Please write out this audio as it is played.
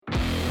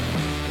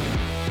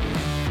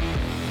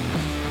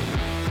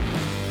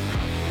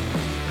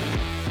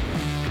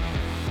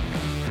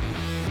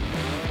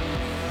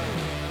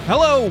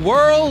Hello,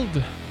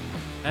 world,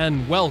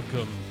 and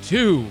welcome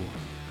to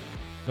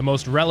the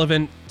most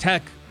relevant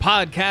tech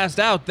podcast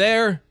out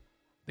there,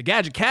 the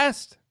Gadget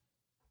Cast.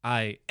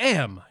 I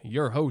am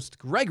your host,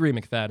 Gregory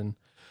McFadden,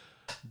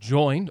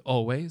 joined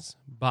always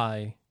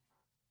by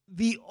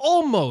the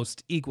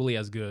almost equally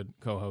as good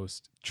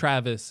co-host,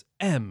 Travis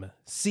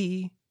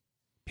MCP.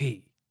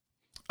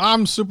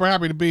 I'm super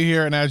happy to be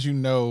here, and as you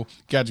know,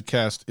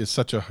 GadgetCast is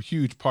such a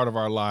huge part of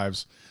our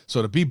lives.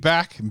 So to be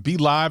back and be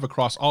live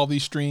across all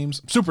these streams,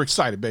 I'm super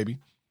excited, baby.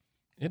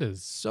 It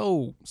is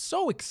so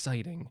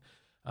exciting.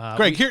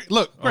 Greg,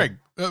 Greg,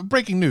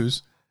 breaking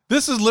news.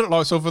 This is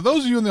literally, so for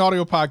those of you in the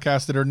audio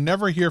podcast that are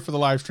never here for the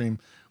live stream,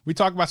 we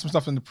talk about some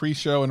stuff in the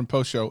pre-show and in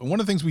post-show, and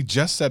one of the things we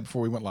just said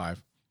before we went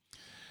live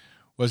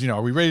was,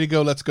 are we ready to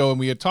go? Let's go. And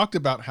we had talked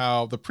about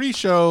how the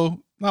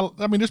pre-show,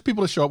 there's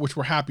people that show up, which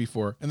we're happy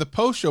for, and the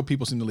post-show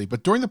people seem to leave.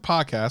 But during the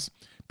podcast,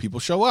 people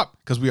show up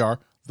because we are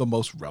the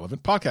most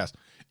relevant podcast.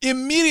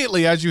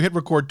 Immediately as you hit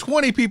record,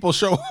 20 people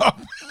show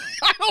up.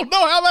 I don't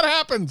know how that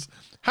happens.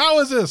 How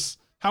is this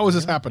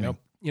happening?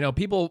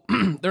 People,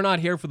 they're not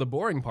here for the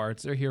boring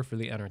parts. They're here for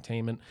the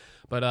entertainment.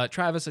 But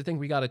Travis, I think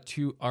we got to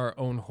toot our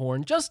own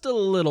horn just a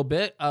little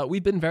bit.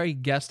 We've been very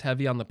guest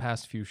heavy on the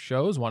past few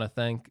shows. Want to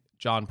thank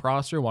John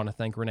Prosser. Want to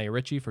thank Renee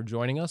Ritchie for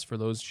joining us for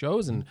those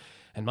shows, and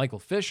Michael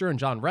Fisher and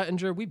John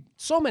Rettinger. We've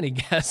so many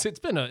guests. It's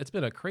been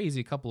a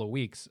crazy couple of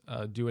weeks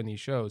doing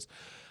these shows.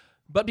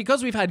 But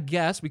because we've had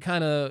guests, we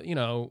kind of,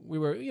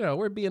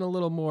 we're being a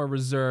little more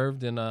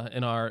reserved in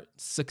our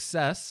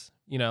success,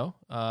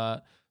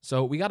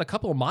 So we got a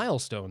couple of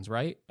milestones,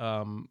 right?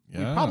 We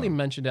probably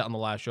mentioned it on the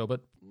last show,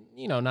 but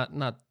we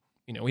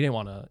didn't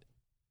want to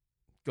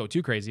go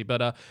too crazy.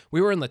 But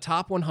we were in the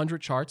top 100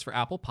 charts for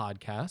Apple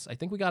Podcasts. I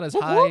think we got as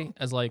high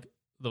as like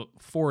the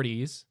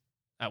 40s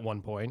at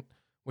one point,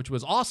 which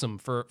was awesome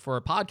for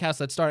a podcast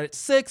that started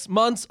 6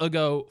 months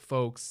ago,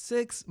 folks.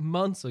 6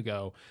 months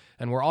ago,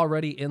 and we're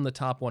already in the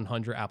top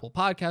 100 Apple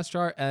Podcast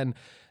chart. And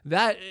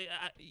that,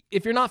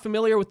 if you're not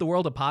familiar with the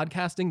world of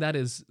podcasting, that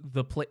is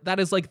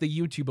like the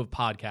YouTube of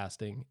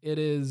podcasting. It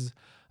is,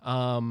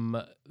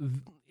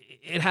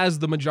 it has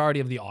the majority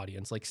of the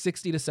audience, like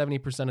 60 to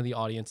 70% of the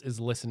audience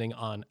is listening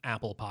on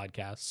Apple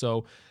Podcasts.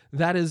 So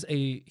that is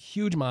a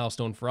huge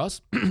milestone for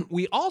us.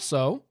 We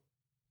also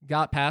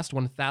got past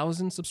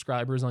 1,000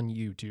 subscribers on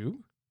YouTube,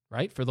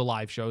 right? For the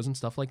live shows and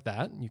stuff like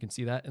that. You can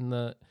see that in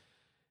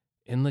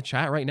the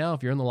chat right now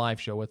if you're in the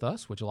live show with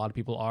us, which a lot of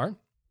people are.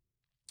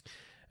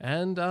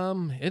 And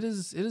it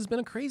has been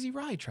a crazy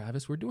ride,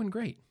 Travis. We're doing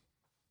great.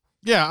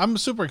 Yeah, I'm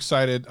super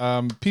excited.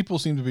 People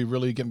seem to be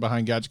really getting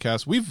behind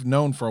GadgetCast. We've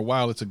known for a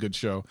while it's a good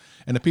show.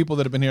 And the people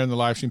that have been here in the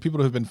live stream, people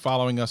who have been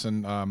following us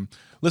and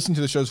listening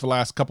to the shows for the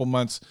last couple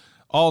months,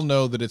 all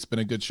know that it's been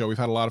a good show. We've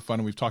had a lot of fun,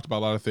 and we've talked about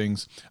a lot of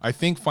things. I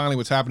think finally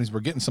what's happening is we're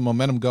getting some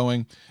momentum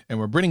going, and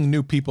we're bringing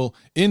new people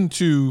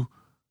into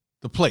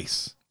the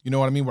place. You know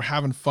what I mean? We're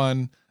having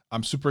fun.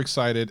 I'm super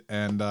excited,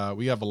 and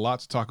we have a lot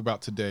to talk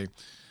about today.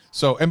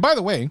 So, and by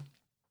the way,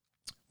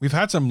 we've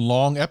had some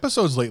long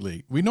episodes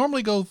lately. We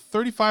normally go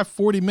 35,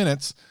 40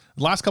 minutes.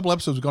 The last couple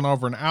episodes have gone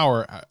over an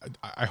hour.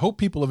 I hope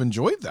people have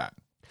enjoyed that.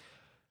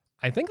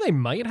 I think they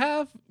might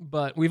have,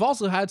 but we've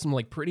also had some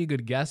like pretty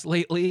good guests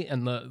lately,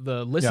 and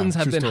the listens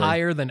have been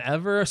higher than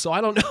ever. So I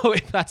don't know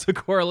if that's a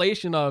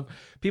correlation of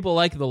people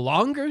like the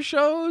longer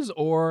shows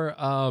or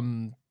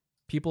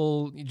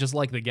people just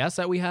like the guests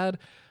that we had.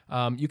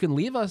 You can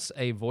leave us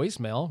a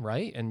voicemail,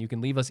 right? And you can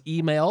leave us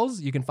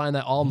emails. You can find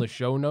that all in the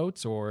show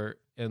notes or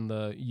in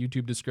the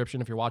YouTube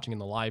description if you're watching in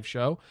the live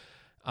show.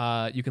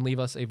 You can leave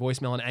us a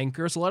voicemail on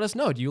Anchor. So let us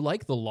know. Do you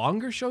like the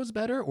longer shows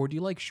better, or do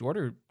you like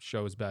shorter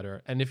shows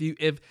better? And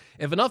if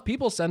enough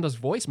people send us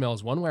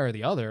voicemails one way or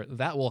the other,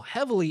 that will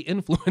heavily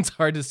influence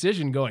our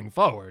decision going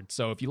forward.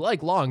 So if you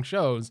like long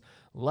shows,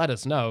 let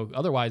us know.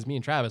 Otherwise, me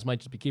and Travis might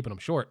just be keeping them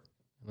short,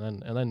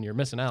 and then you're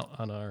missing out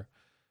on our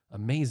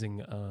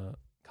amazing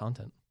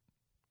content.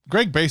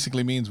 Greg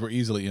basically means we're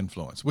easily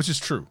influenced, which is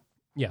true.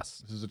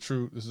 Yes, this is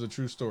a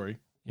true story.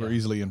 We're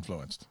easily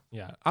influenced.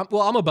 Yeah,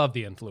 I'm above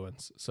the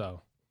influence,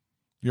 so.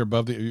 You're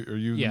above are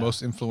you the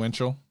most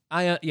influential?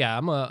 I'm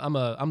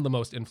the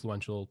most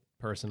influential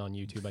person on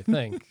YouTube, I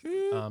think.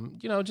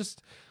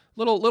 Just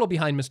little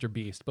behind Mr.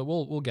 Beast, but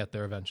we'll get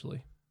there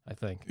eventually, I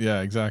think. Yeah,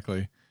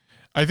 exactly.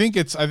 I think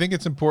it's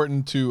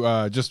important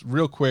to just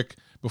real quick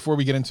before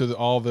we get into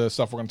all the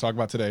stuff we're going to talk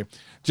about today,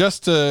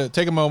 just to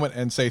take a moment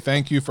and say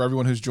thank you for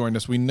everyone who's joined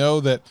us. We know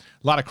that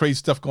a lot of crazy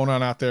stuff going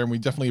on out there, and we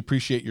definitely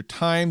appreciate your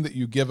time that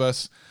you give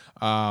us.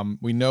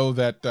 We know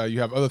that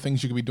you have other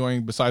things you could be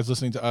doing besides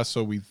listening to us,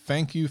 so we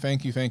thank you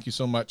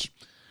so much.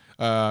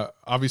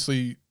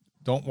 Obviously,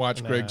 don't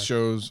watch Greg's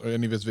shows or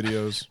any of his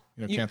videos.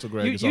 Cancel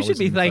Greg. You should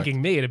be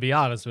thanking me, to be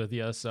honest with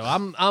you. So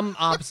I'm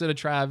opposite of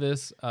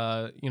Travis.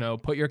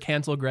 Put your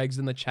cancel Gregs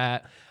in the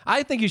chat.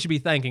 I think you should be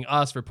thanking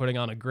us for putting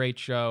on a great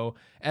show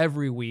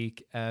every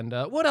week. And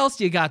what else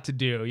do you got to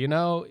do?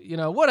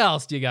 What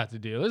else do you got to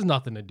do? There's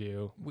nothing to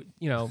do.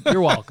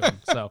 You're welcome.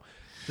 So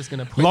Just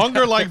gonna point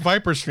Longer out. like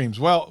Viper streams.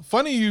 Well,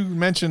 funny you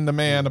mentioned the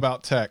man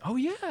about tech. Oh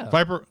yeah,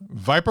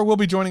 Viper will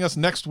be joining us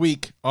next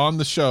week on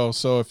the show.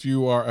 So if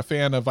you are a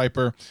fan of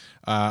Viper,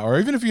 or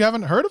even if you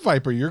haven't heard of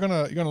Viper, you're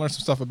gonna learn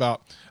some stuff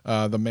about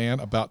the man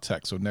about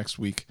tech. So next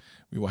week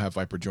we will have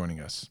Viper joining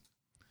us.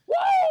 Woo!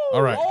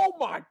 All right. Oh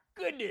my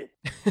goodness.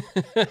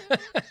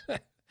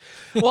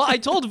 Well, I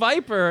told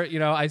Viper,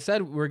 I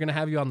said we're going to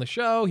have you on the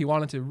show. He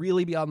wanted to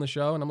really be on the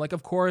show. And I'm like,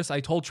 of course. I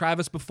told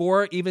Travis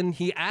before even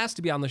he asked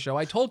to be on the show.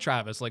 I told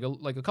Travis like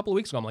a couple of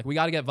weeks ago, I'm like, we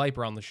got to get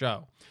Viper on the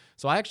show.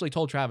 So I actually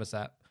told Travis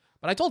that.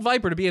 But I told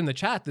Viper to be in the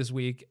chat this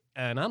week,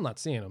 and I'm not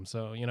seeing him.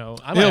 So, I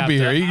might He'll have be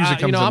to, here. He usually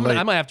comes in late.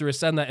 I might have to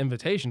resend that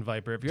invitation,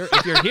 Viper. If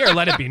you're here,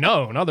 let it be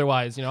known.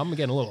 Otherwise, I'm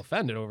getting a little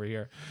offended over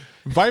here.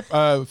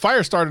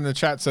 Firestarter in the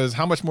chat says,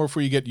 how much more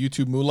before you get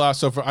YouTube moolah?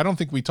 So I don't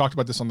think we talked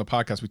about this on the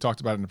podcast. We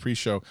talked about it in the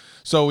pre-show.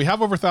 So we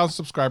have over 1,000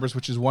 subscribers,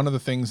 which is one of the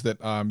things that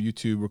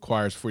YouTube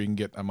requires before you can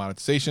get a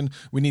monetization.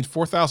 We need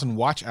 4,000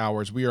 watch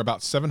hours. We are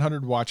about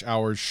 700 watch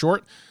hours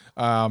short.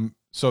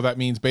 So that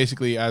means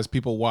basically as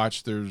people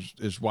watch,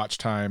 there's watch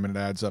time and it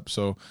adds up.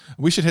 So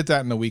we should hit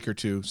that in a week or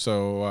two.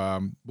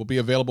 So we'll be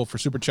available for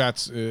super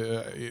chats.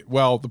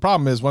 Well, the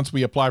problem is once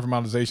we apply for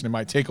monetization, it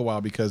might take a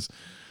while because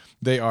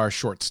they are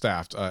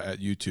short-staffed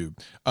at YouTube.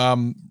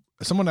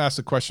 Someone asked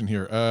a question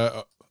here.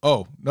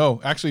 Oh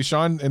no, actually,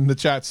 Sean in the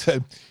chat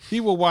said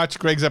he will watch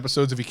Greg's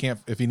episodes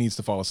if he needs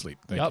to fall asleep.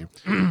 Thank you.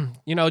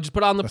 Just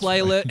put on the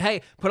playlist.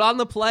 Hey, put on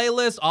the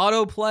playlist,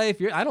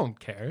 autoplay. I don't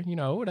care.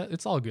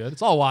 It's all good.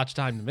 It's all watch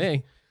time to me.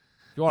 If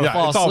you want to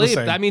fall asleep,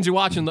 that means you're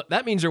watching.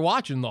 That means you're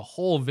watching the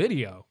whole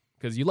video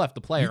because you left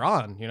the player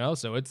on.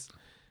 So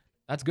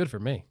that's good for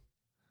me.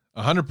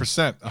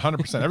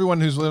 100%.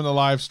 Everyone who's living the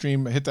live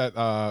stream, hit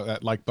that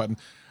like button.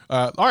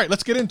 All right,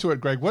 let's get into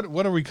it, Greg.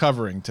 What are we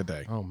covering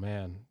today? Oh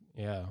man,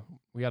 yeah,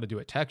 we got to do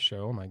a tech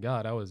show. Oh my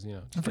god, I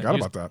forgot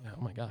about that.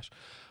 Oh my gosh.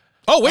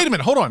 Oh wait a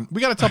minute, hold on.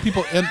 We got to tell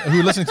people who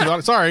are listening to the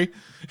audio. Sorry.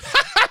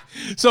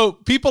 So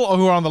people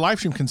who are on the live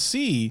stream can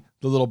see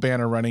the little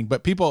banner running,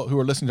 but people who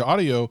are listening to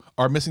audio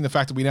are missing the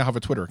fact that we now have a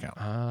Twitter account.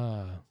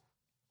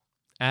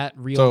 At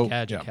Real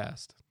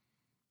Gadgetcast.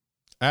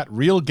 Yeah. At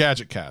Real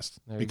Gadgetcast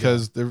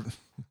because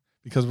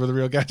we're the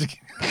Real Gadget.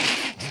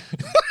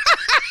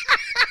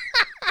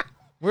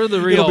 We're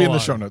the real. It'll be in one.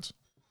 the show notes.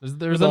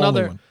 There's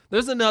another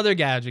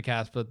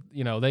Gadgetcast, but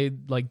they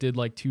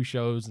did 2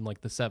 shows in the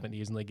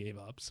 70s and they gave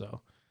up.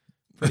 So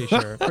pretty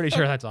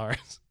sure that's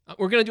ours.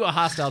 We're gonna do a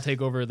hostile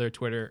takeover of their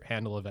Twitter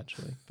handle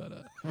eventually,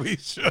 but we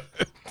should.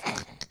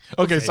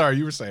 Okay, sorry,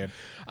 you were saying.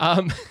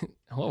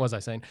 What was I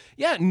saying?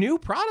 Yeah, new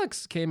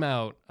products came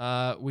out.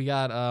 We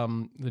got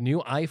the new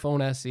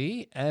iPhone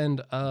SE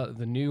and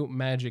the new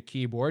Magic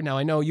Keyboard. Now,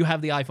 I know you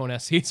have the iPhone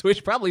SE, so we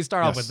should probably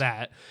start off with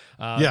that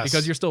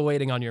because you're still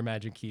waiting on your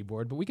Magic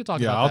Keyboard. But we could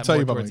talk about that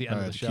more towards the end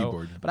of the show.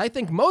 Keyboard. But I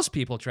think most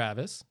people,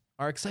 Travis,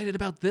 are excited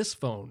about this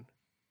phone,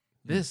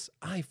 this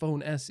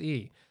iPhone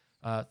SE.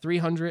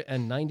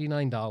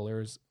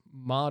 $399,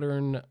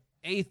 modern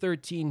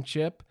A13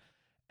 chip,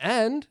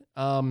 and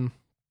I'm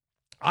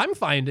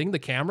finding the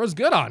camera's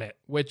good on it,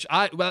 which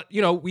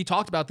we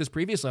talked about this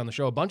previously on the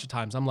show a bunch of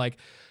times. I'm like,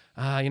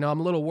 I'm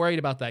a little worried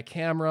about that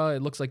camera.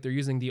 It looks like they're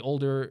using the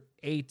older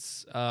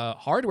 8's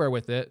hardware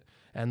with it,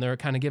 and they're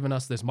kind of giving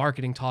us this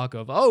marketing talk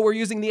of, we're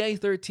using the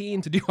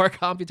A13 to do our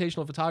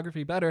computational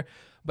photography better.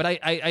 But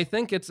I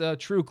think it's a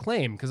true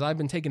claim because I've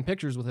been taking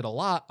pictures with it a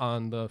lot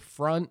on the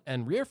front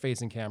and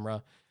rear-facing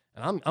camera,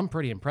 and I'm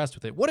pretty impressed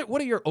with it. What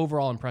are your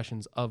overall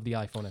impressions of the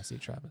iPhone SE,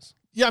 Travis?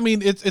 Yeah, I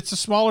mean, it's a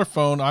smaller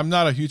phone. I'm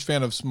not a huge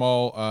fan of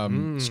small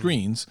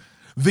screens.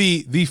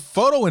 The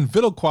photo and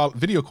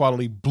video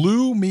quality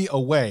blew me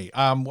away.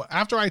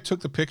 After I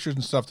took the pictures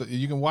and stuff that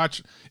you can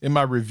watch in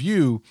my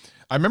review,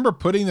 I remember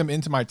putting them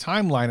into my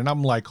timeline, and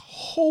I'm like,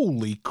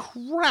 holy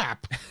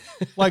crap.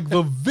 Like,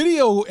 the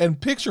video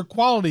and picture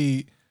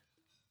quality,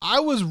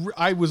 I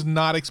was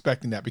not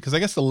expecting that because I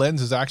guess the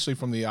lens is actually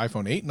from the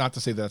iPhone 8. Not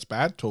to say that's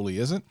bad, totally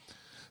isn't.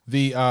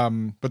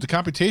 But the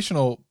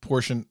computational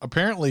portion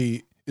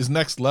apparently is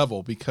next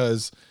level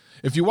because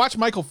if you watch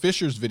Michael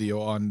Fisher's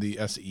video on the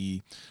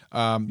SE,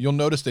 you'll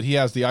notice that he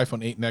has the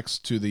iPhone 8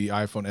 next to the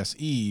iPhone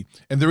SE,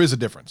 and there is a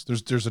difference.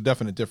 There's a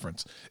definite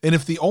difference. And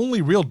if the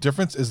only real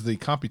difference is the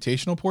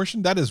computational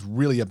portion, that is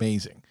really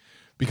amazing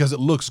because it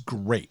looks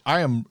great. I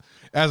am,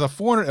 as a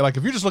foreigner, like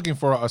if you're just looking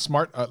for a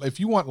smart, if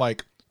you want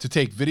to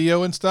take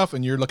video and stuff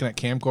and you're looking at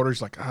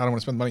camcorders, I don't want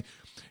to spend the money,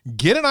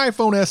 get an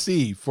iPhone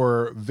SE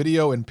for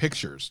video and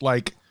pictures.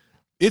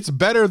 It's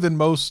better than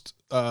most,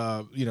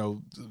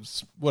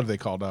 what are they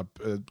called?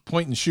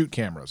 Point and shoot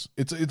cameras.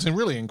 It's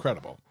really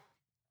incredible.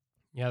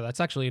 Yeah, that's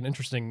actually an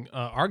interesting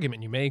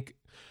argument you make.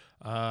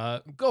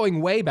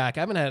 Going way back,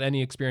 I haven't had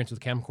any experience with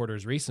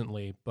camcorders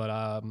recently,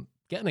 but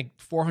getting a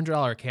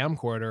 $400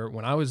 camcorder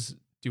when I was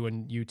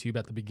doing YouTube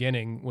at the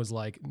beginning was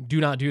like,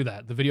 do not do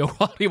that. The video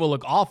quality will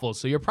look awful.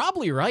 So you're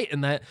probably right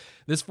in that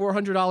this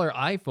 $400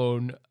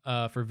 iPhone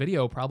for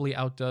video probably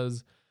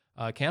outdoes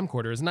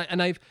camcorders.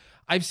 And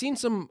I've seen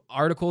some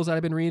articles that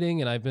I've been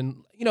reading, and I've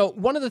been,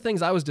 one of the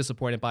things I was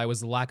disappointed by was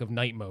the lack of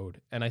night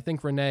mode. And I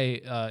think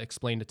Renee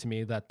explained it to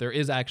me that there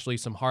is actually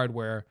some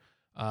hardware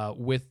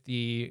with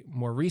the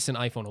more recent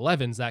iPhone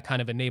 11s that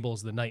kind of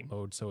enables the night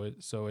mode. So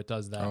it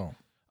does that.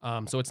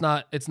 Oh. So it's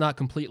not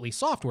completely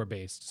software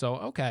based. So,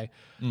 okay.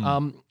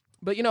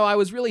 But, I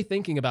was really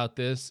thinking about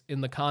this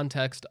in the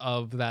context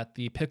of that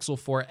the Pixel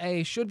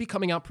 4a should be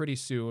coming out pretty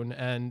soon.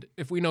 And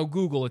if we know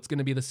Google, it's going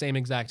to be the same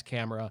exact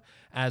camera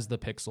as the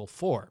Pixel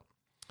 4.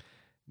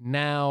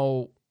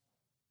 Now,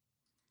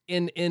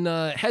 in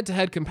a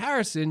head-to-head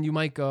comparison, you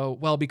might go,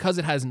 well, because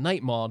it has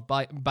night mode,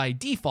 by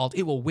default,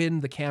 it will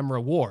win the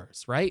camera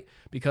wars, right?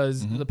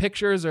 Because the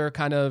pictures are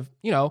kind of,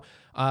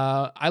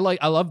 I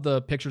love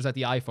the pictures that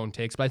the iPhone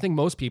takes, but I think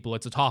most people,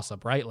 it's a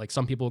toss-up, right? Like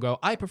some people go,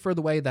 I prefer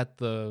the way that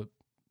the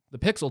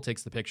Pixel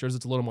takes the pictures.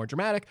 It's a little more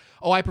dramatic.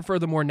 Oh, I prefer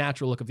the more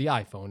natural look of the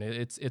iPhone.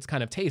 It's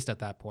kind of taste at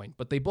that point.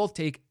 But they both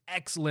take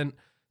excellent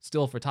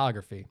still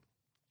photography.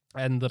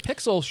 And the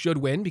Pixel should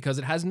win because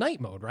it has night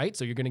mode, right?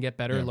 So you're going to get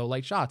better low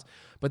light shots.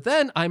 But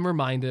then I'm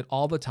reminded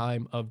all the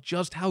time of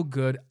just how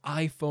good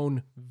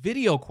iPhone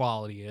video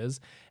quality is.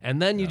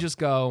 And then you just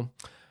go,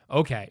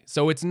 okay,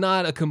 so it's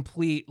not a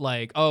complete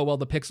like, oh, well,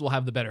 the Pixel will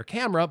have the better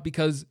camera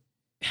because,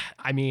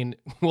 I mean,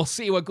 we'll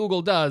see what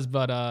Google does,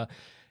 but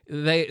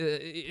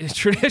they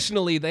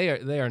traditionally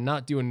they are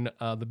not doing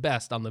the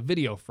best on the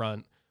video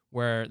front,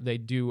 where they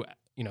do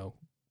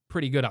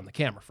pretty good on the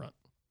camera front.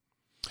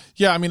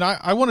 Yeah, I mean,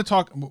 I want to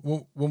talk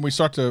when we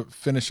start to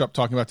finish up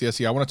talking about the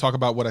SE. I want to talk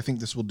about what I think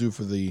this will do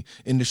for the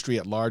industry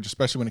at large,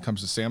 especially when it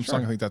comes to Samsung.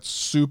 Sure. I think that's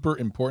super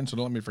important, so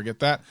don't let me forget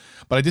that.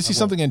 But I did see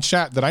something in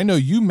chat that I know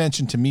you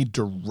mentioned to me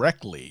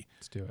directly.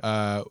 Let's do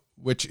it.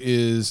 Which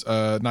is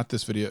not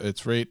this video.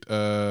 It's wait,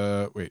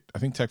 I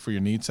think Tech for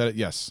Your Needs said it.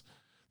 Yes.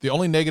 The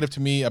only negative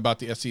to me about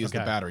the SE is the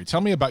battery.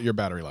 Tell me about your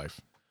battery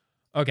life.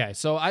 Okay,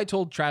 so I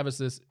told Travis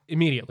this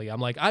immediately. I'm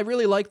like, I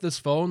really like this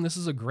phone. This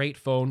is a great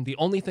phone. The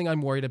only thing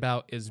I'm worried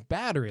about is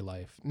battery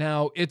life.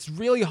 Now, it's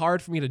really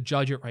hard for me to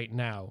judge it right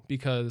now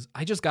because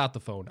I just got the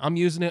phone. I'm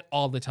using it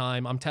all the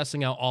time. I'm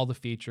testing out all the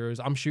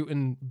features. I'm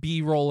shooting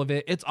B-roll of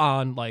it. It's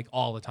on like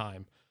all the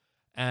time.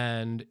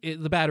 And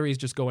the battery is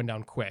just going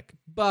down quick.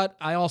 But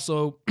I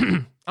also,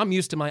 I'm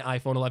used to my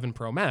iPhone 11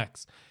 Pro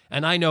Max.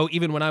 And I know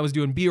even when I was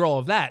doing B-roll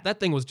of that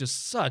thing was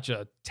just such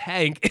a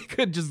tank. It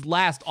could just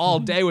last all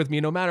day with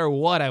me no matter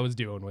what I was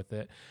doing with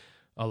it.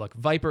 Oh, look,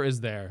 Viper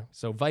is there.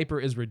 So Viper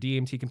is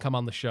redeemed. He can come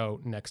on the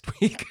show next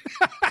week.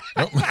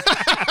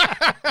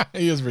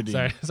 He is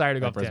redeemed. Sorry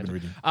to go off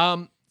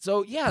tangent.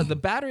 So yeah, the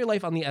battery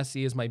life on the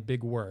SE is my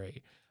big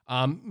worry.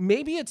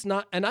 Maybe it's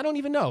not, and I don't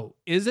even know,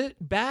 is it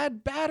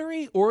bad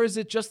battery or is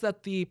it just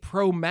that the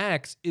Pro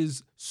Max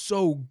is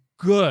so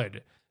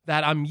good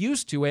that I'm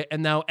used to it,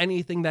 and now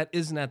anything that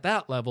isn't at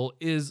that level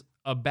is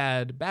a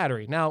bad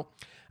battery? Now,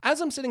 as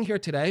I'm sitting here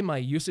today, my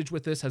usage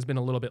with this has been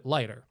a little bit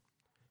lighter.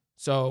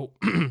 So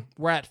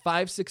we're at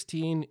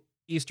 5:16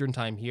 Eastern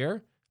time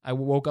here. I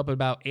woke up at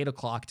about 8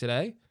 o'clock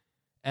today,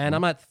 and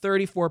I'm at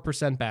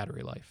 34%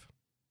 battery life.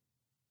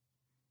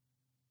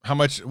 How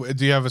much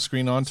do you have a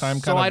screen on time?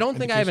 So I don't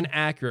think I have an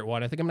accurate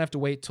one. I think I'm gonna have to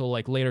wait till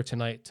like later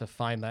tonight to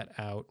find that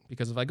out,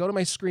 because if I go to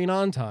my screen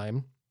on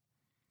time,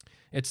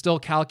 it's still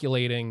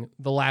calculating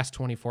the last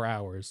 24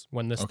 hours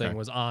when this thing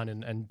was on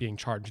and being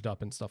charged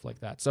up and stuff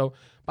like that. So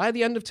by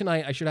the end of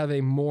tonight, I should have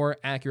a more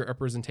accurate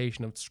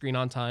representation of screen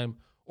on time,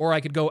 or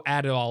I could go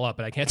add it all up,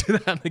 but I can't do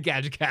that on the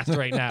GadgetCast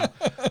right now.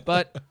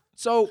 But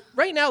so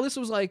right now, this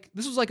was like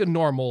a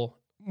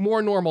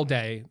more normal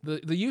day.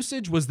 The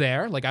usage was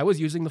there. Like I was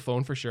using the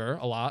phone for sure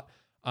a lot.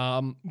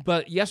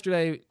 But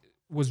yesterday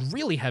was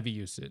really heavy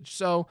usage.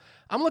 So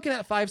I'm looking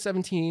at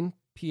 5:17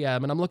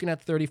 p.m. and I'm looking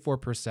at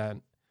 34%.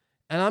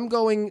 And I'm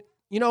going,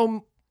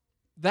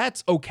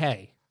 that's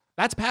okay.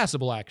 That's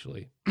passable,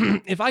 actually.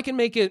 If I can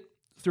make it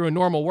through a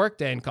normal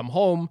workday and come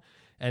home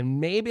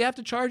and maybe have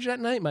to charge it at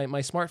night, my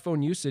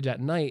smartphone usage at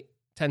night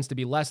tends to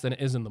be less than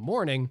it is in the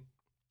morning,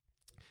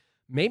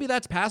 maybe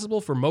that's passable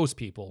for most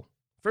people.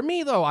 For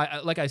me, though,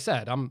 like I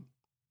said,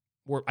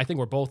 I think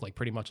we're both like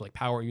pretty much like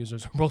power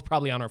users. We're both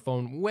probably on our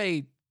phone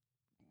way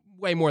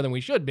more than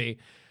we should be.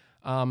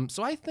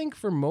 So I think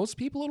for most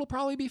people, it'll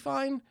probably be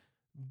fine.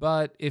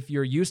 But if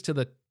you're used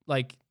to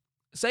like,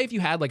 say if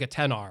you had like a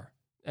 10R,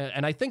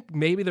 and I think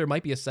maybe there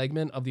might be a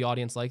segment of the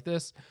audience like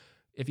this.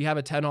 If you have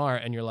a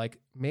 10R and you're like,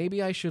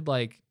 maybe I should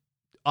like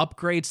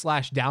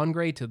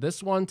upgrade/downgrade to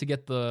this one to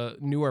get the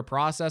newer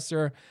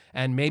processor,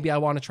 and maybe I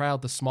want to try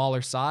out the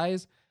smaller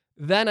size,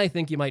 then I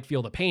think you might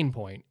feel the pain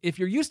point. If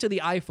you're used to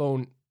the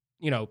iPhone,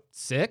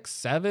 6,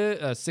 7,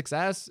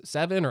 6S,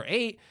 7, or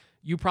 8,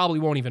 you probably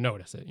won't even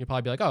notice it. You'll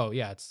probably be like, oh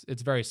yeah,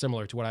 it's very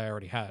similar to what I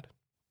already had.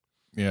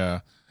 Yeah.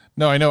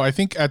 No, I know. I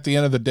think at the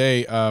end of the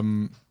day,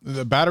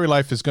 the battery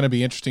life is going to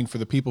be interesting for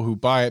the people who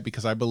buy it,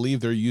 because I believe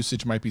their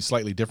usage might be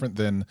slightly different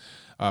than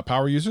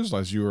power users,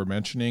 as you were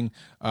mentioning.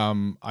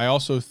 I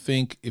also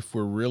think if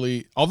we're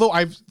really, although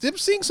I'm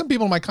seeing some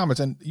people in my comments,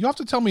 and you have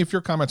to tell me if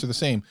your comments are the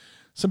same,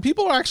 some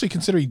people are actually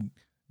considering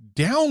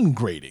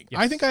downgrading.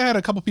 Yes. I think I had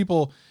a couple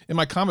people in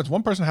my comments.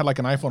 One person had like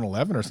an iPhone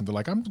 11 or something,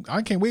 like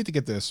I can't wait to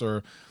get this.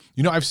 Or,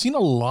 I've seen a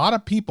lot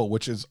of people,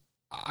 which is,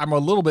 I'm a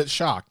little bit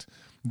shocked,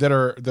 that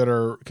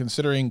are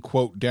considering,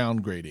 quote,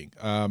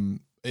 downgrading.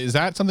 Is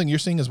that something you're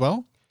seeing as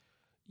well?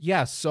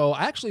 Yes. So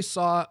I actually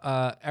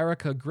saw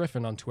Erica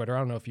Griffin on Twitter. I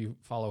don't know if you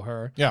follow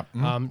her. Yeah.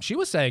 She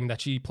was saying that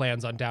she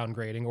plans on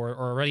downgrading or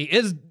already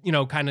is,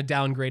 kind of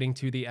downgrading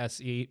to the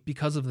SE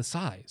because of the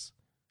size.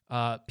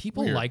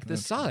 People Weird. like the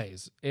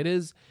size. It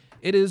is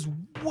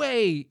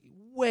way,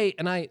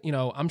 and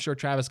I'm sure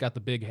Travis got the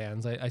big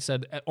hands. I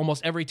said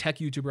almost every tech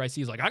YouTuber I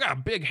see is like, I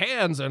got big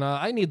hands and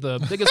I need the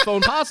biggest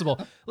phone possible.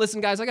 Listen,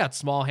 guys, I got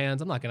small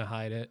hands. I'm not going to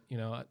hide it,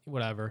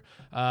 whatever.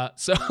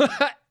 So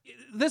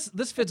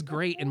this fits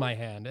great in my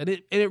hand, and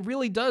it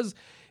really does.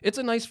 It's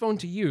a nice phone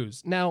to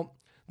use. Now,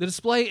 the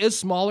display is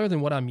smaller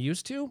than what I'm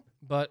used to,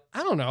 but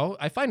I don't know.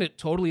 I find it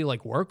totally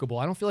like workable.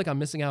 I don't feel like I'm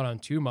missing out on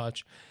too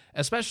much,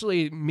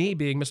 especially me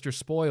being Mr.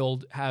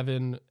 Spoiled,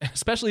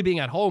 especially being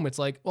at home. It's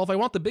like, well, if I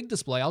want the big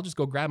display, I'll just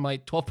go grab my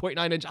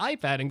 12.9-inch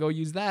iPad and go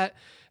use that.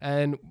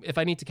 And if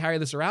I need to carry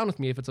this around with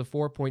me, if it's a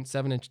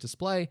 4.7-inch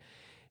display,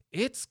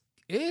 it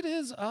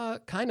is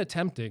kind of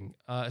tempting,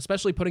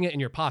 especially putting it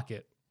in your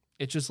pocket.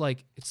 It's just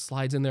like it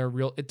slides in there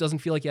real. It doesn't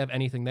feel like you have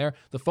anything there.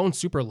 The phone's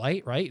super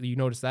light, right? You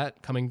notice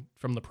that coming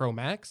from the Pro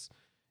Max.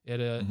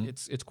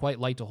 It's quite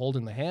light to hold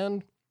in the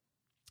hand.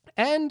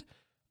 And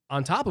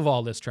on top of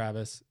all this,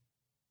 Travis,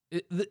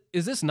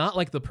 is this not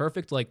like the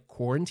perfect like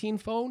quarantine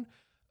phone?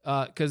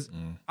 Because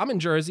I'm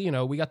in Jersey,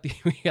 we got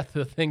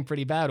the thing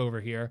pretty bad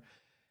over here,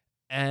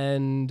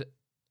 and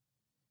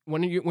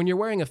when you're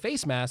wearing a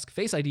face mask,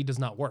 Face ID does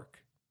not work.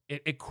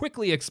 It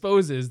quickly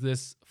exposes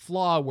this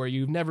flaw where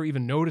you've never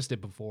even noticed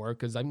it before,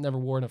 because I've never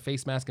worn a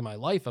face mask in my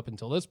life up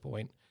until this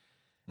point.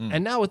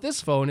 And now with this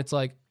phone, it's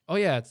like, oh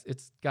yeah,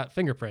 it's got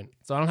fingerprint,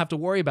 so I don't have to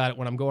worry about it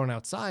when I'm going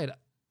outside.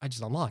 I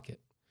just unlock it.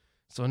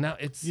 So now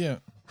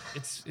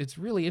it's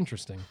really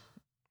interesting.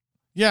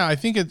 Yeah, I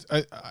think it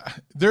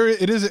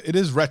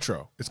is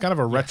retro. It's kind of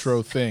a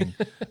retro thing.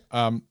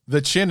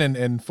 The chin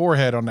and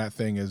forehead on that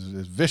thing is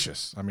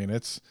vicious. I mean,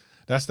 that's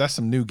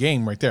some new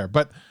game right there.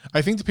 But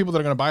I think the people that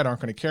are going to buy it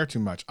aren't going to care too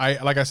much.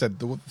 Like I said,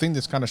 the thing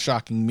that's kind of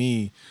shocking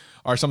me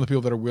are some of the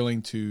people that are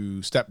willing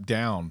to step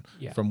down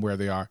from where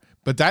they are.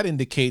 But that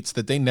indicates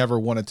that they never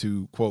wanted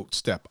to, quote,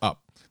 step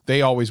up.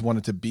 They always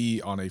wanted to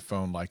be on a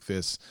phone like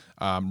this,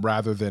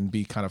 rather than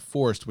be kind of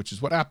forced, which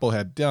is what Apple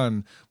had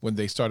done when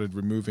they started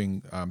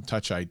removing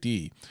Touch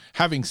ID.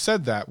 Having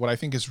said that, what I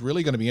think is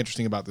really going to be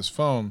interesting about this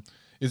phone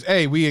is,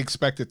 A, we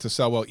expect it to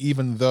sell well,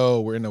 even though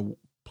we're in a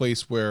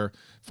place where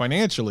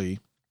financially,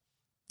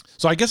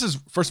 so I guess it's,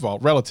 first of all,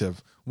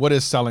 relative. What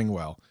is selling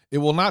well? It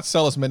will not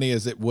sell as many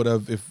as it would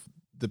have if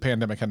the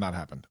pandemic had not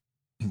happened.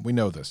 We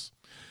know this.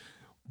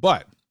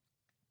 But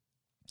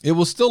it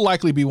will still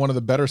likely be one of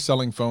the better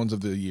selling phones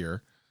of the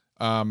year.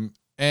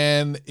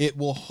 And it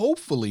will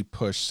hopefully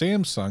push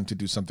Samsung to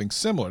do something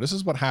similar. This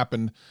is what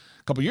happened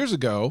a couple years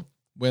ago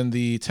when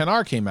the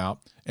XR came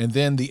out and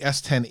then the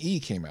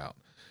S10e came out.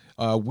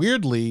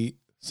 Weirdly,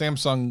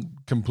 Samsung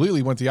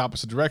completely went the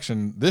opposite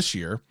direction this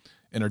year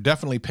and are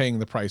definitely paying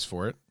the price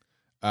for it.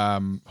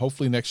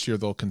 Hopefully next year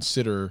they'll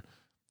consider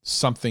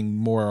something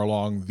more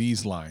along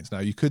these lines. Now,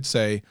 you could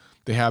say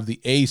they have the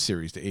A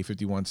series, the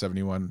A51,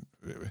 71.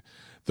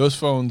 Those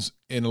phones,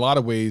 in a lot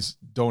of ways,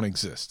 don't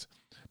exist.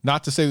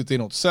 Not to say that they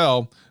don't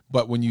sell,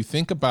 but when you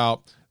think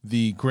about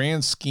the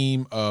grand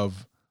scheme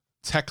of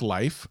tech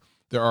life,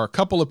 there are a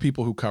couple of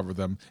people who cover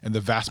them and the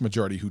vast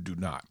majority who do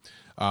not.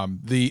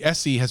 The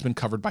SE has been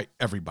covered by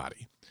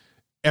everybody.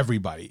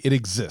 Everybody. It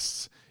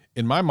exists.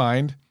 In my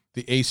mind,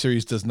 the A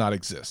series does not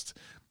exist.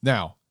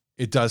 Now,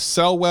 it does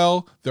sell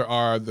well. There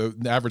are the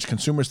average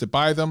consumers that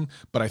buy them,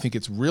 but I think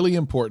it's really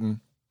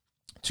important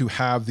to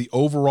have the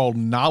overall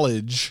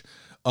knowledge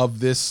of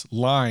this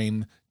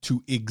line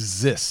to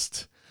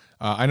exist.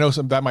 I know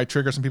that might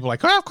trigger some people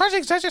like, oh, of course it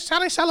exists, just how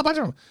they sell a bunch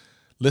of them.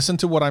 Listen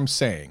to what I'm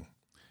saying.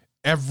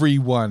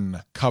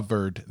 Everyone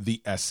covered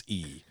the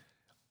SE.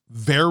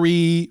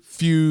 Very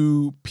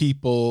few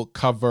people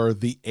cover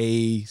the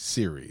A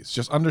series.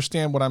 Just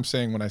understand what I'm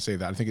saying when I say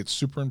that. I think it's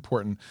super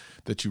important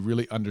that you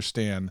really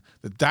understand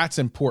that that's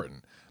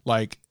important.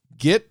 Like,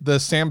 get the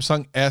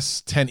Samsung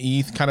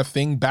S10e kind of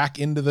thing back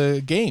into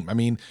the game. I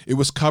mean, it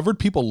was covered.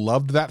 People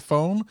loved that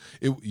phone.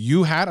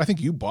 I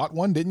think you bought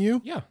one, didn't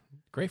you? Yeah.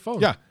 Great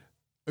phone. Yeah.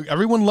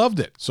 Everyone loved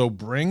it. So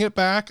bring it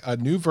back, a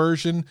new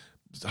version,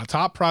 a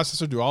top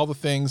processor, do all the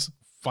things,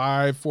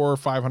 $400 or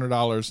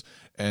 $500,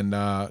 and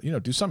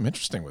do something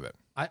interesting with it.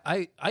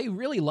 I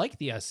really like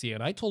the SE,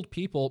 and I told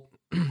people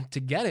to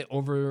get it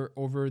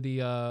over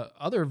the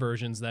other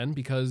versions then,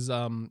 because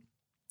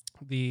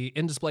the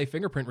in-display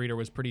fingerprint reader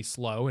was pretty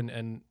slow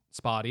and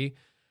spotty,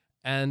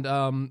 and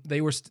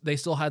they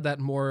still had that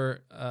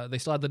more. They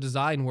still had the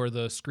design where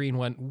the screen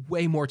went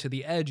way more to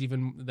the edge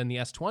even than the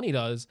S20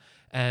 does,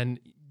 and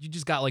you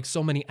just got like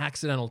so many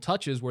accidental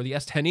touches where the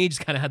S10e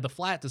just kind of had the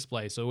flat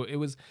display. So it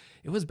was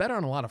better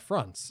on a lot of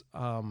fronts.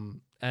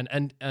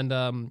 And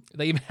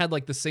they even had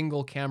like the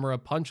single camera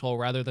punch hole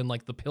rather than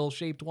like the pill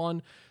shaped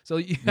one. So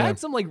you had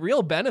some like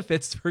real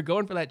benefits for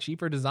going for that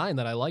cheaper design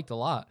that I liked a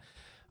lot.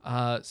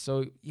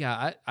 So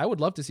yeah, I would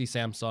love to see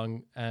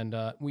Samsung, and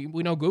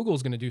we know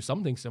Google's going to do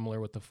something similar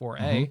with the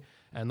 4A,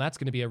 and that's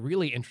going to be a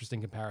really interesting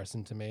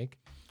comparison to make.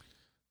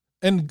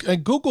 And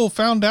Google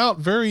found out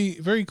very,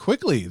 very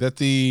quickly that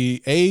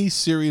the A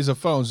series of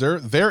phones,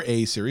 their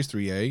A series,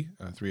 3A,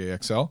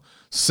 3A XL,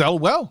 sell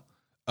well.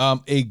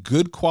 A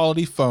good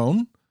quality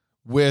phone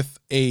with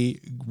a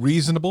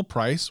reasonable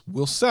price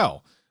will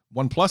sell.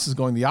 OnePlus is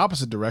going the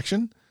opposite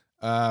direction.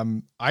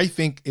 I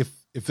think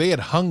if they had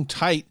hung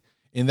tight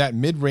in that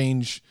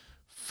mid-range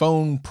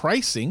phone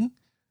pricing,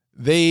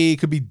 they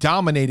could be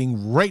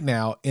dominating right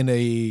now in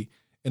a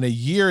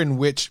year in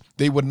which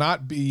they would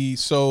not be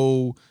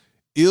so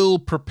ill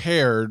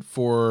prepared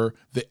for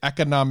the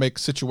economic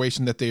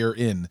situation that they are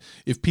in.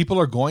 If people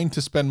are going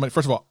to spend money,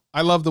 first of all,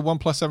 I love the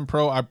OnePlus 7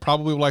 Pro. I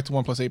probably would like the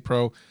OnePlus 8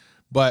 Pro,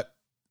 but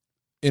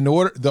in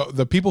order,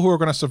 the people who are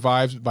going to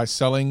survive by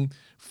selling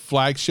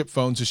flagship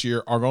phones this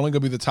year are only going to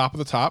be the top of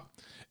the top,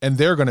 and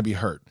they're going to be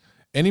hurt.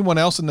 Anyone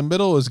else in the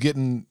middle is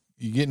getting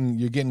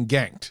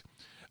ganked.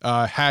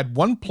 Had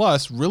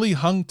OnePlus really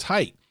hung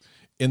tight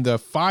in the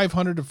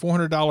 $500 to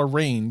 $400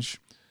 range,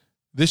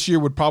 this year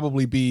would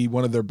probably be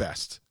one of their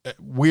best.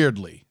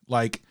 Weirdly,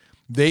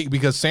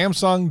 because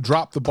Samsung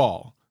dropped the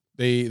ball.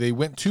 They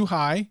went too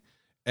high,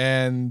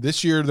 and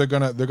this year they're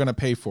gonna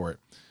pay for it.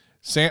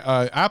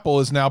 Apple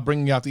is now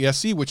bringing out the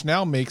SE, which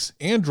now makes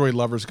Android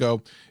lovers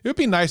go, it would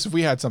be nice if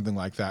we had something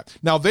like that.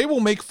 Now, they will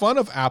make fun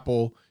of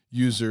Apple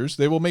users.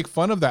 They will make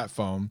fun of that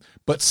phone,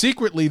 but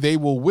secretly they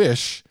will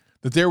wish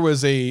that there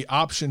was a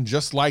option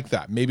just like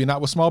that. Maybe not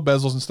with small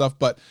bezels and stuff,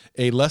 but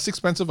a less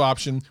expensive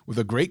option with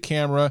a great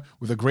camera,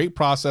 with a great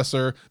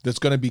processor that's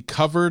going to be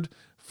covered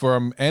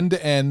from end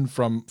to end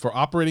for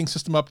operating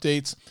system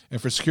updates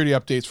and for security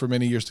updates for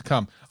many years to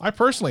come. I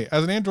personally,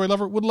 as an Android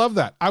lover, would love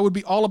that. I would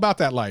be all about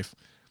that life.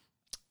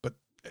 But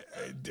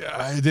it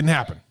didn't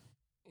happen.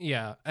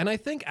 Yeah, and I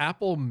think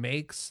Apple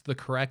makes the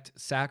correct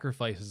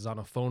sacrifices on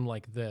a phone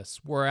like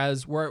this,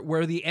 whereas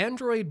where the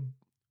Android,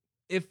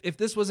 if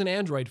this was an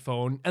Android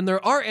phone, and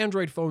there are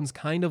Android phones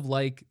kind of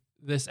like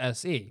this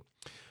SE,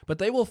 but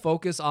they will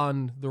focus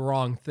on the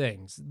wrong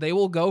things. They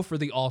will go for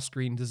the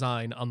all-screen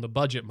design on the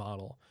budget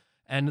model,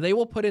 and they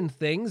will put in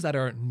things that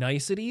are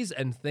niceties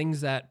and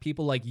things that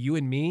people like you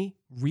and me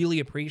really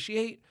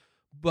appreciate,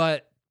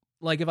 but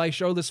like if I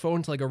show this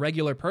phone to like a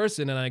regular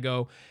person and I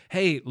go,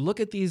 hey,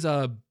 look at these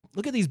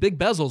big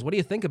bezels. What do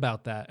you think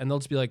about that? And they'll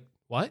just be like,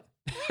 what?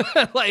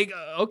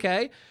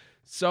 Okay.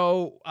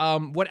 So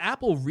what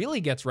Apple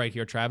really gets right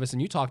here, Travis,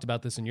 and you talked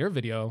about this in your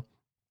video,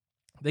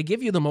 they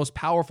give you the most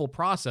powerful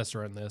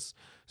processor in this.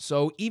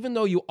 So even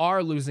though you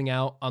are losing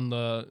out on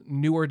the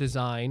newer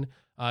design,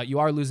 you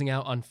are losing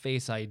out on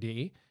Face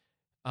ID,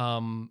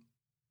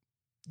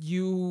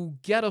 you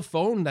get a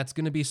phone that's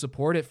going to be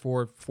supported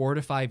for 4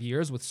 to 5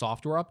 years with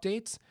software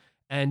updates,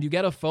 and you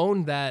get a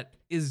phone that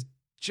is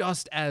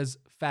just as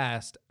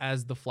fast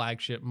as the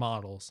flagship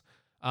models.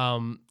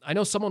 I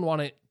know someone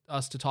wanted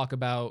us to talk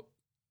about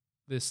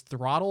this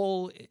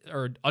throttle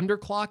or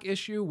underclock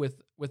issue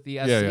with the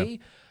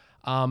SE.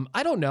 Yeah.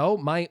 I don't know.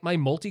 My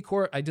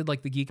multi-core, I did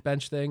like the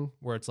Geekbench thing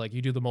where it's like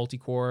you do the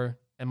multi-core,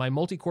 and my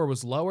multi-core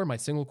was lower. My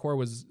single core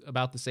was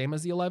about the same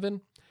as the 11,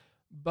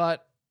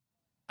 but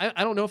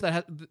I don't know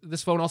if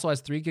this phone also has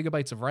 3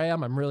 gigabytes of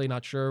RAM. I'm really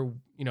not sure,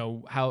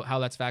 how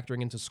that's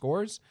factoring into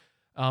scores.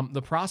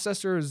 The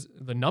processors,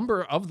 the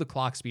number of the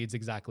clock speed's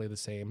exactly the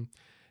same.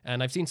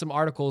 And I've seen some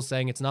articles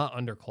saying it's not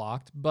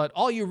underclocked, but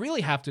all you really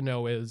have to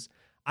know is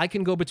I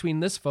can go between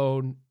this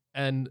phone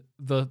and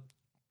the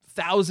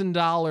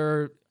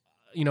 $1,000,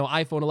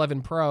 iPhone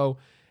 11 Pro,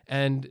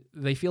 and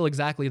they feel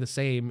exactly the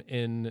same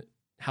in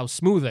how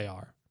smooth they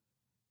are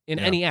in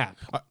any app,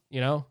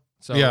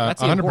 So yeah,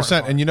 that's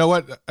 100%. And you know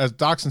what? As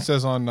Doxson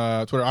says on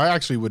Twitter, I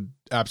actually would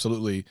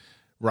absolutely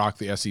rock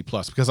the SE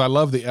Plus because I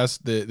love the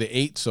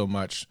 8 so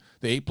much,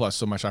 the 8 Plus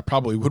so much. I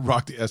probably would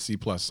rock the SE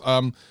Plus.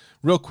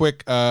 Real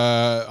quick,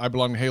 I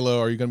belong to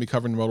Halo. Are you going to be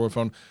covering the Motorola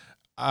phone?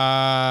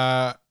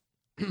 I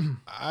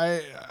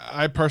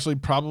personally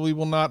probably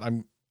will not.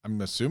 I'm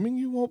assuming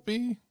you won't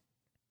be.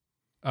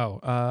 Oh,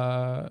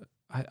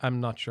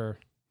 I'm not sure.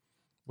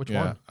 Which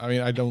one? I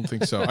mean, I don't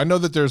think so. I know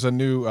that there's a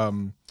new.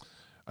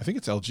 I think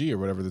it's LG or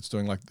whatever that's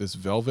doing like this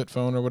Velvet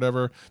phone or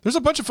whatever. There's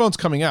a bunch of phones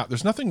coming out.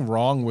 There's nothing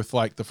wrong with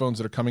like the phones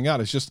that are coming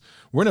out. It's just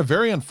we're in a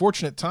very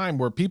unfortunate time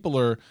where people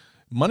are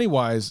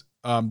money-wise,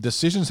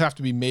 decisions have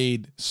to be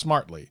made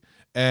smartly.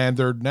 And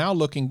they're now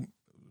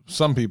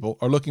some people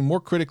are looking more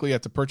critically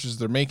at the purchases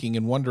they're making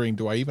and wondering,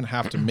 do I even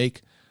have to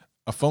make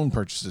a phone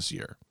purchase this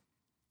year?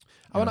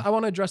 I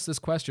want to address this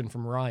question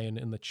from Ryan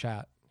in the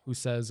chat who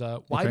says,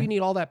 why do you need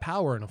all that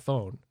power in a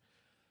phone?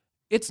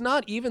 It's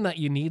not even that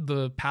you need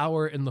the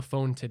power in the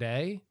phone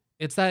today.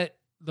 It's that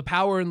the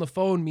power in the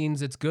phone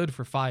means it's good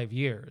for 5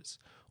 years.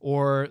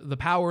 or the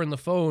power in the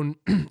phone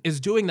is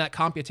doing that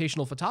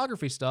computational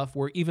photography stuff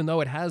where even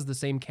though it has the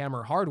same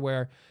camera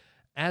hardware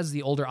as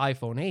the older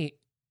iPhone 8,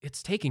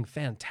 it's taking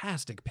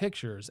fantastic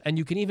pictures. And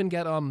you can even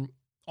get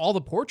all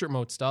the portrait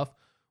mode stuff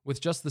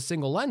with just the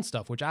single lens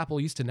stuff, which Apple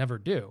used to never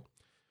do.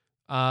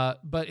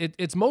 But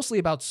it's mostly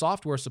about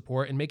software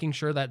support and making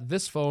sure that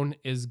this phone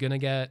is going to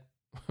get,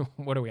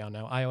 what are we on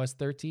now? iOS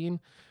 13,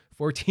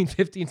 14,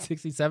 15,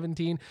 16,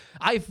 17,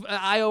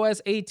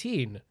 iOS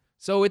 18.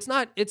 So it's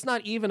not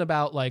even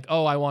about like,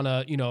 oh, I want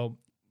to,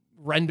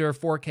 render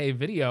 4K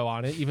video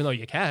on it, even though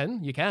you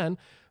can,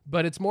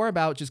 but it's more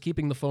about just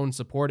keeping the phone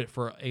supported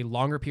for a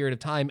longer period of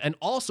time and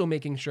also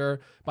making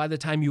sure by the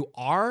time you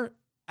are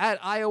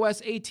at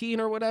iOS 18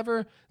 or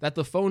whatever, that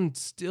the phone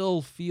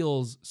still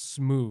feels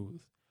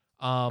smooth.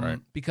 Right.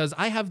 Because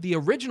I have the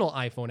original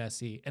iPhone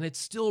SE and it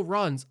still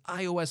runs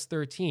iOS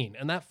 13,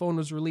 and that phone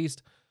was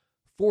released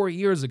 4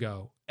 years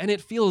ago, and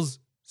it feels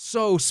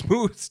so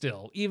smooth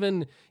still,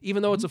 even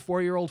though it's a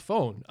 4-year-old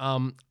phone.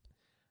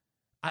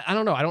 I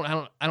don't know.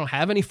 I don't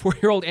have any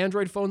 4-year-old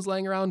Android phones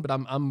laying around, but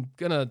I'm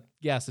gonna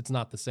guess it's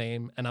not the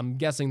same, and I'm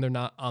guessing they're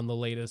not on the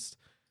latest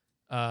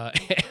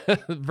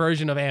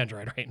version of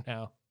Android right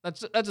now. That's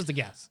just a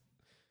guess.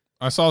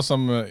 I saw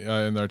some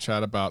in their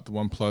chat about the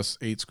OnePlus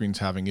 8 screens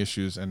having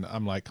issues, and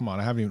I'm like, come on,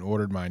 I haven't even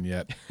ordered mine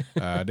yet.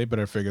 They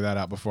better figure that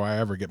out before I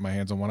ever get my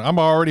hands on one. I'm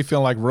already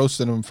feeling like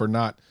roasting them for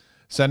not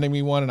sending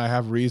me one, and I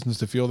have reasons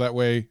to feel that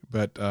way.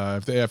 But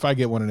if I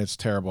get one and it's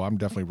terrible, I'm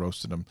definitely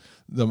roasting them.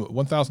 The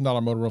 $1,000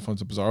 Motorola phone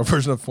is a bizarre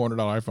version of $400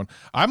 iPhone.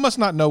 I must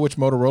not know which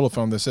Motorola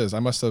phone this is. I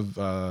must have.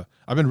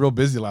 I've been real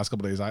busy the last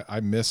couple of days.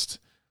 I missed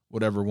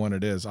whatever one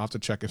it is. I'll have to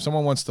check. If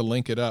someone wants to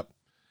link it up,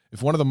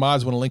 if one of the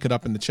mods want to link it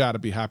up in the chat,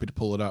 I'd be happy to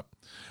pull it up.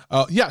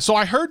 So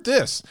I heard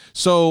this.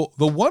 So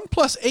the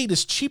OnePlus 8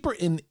 is cheaper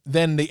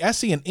than the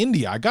SE in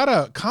India. I got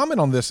a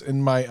comment on this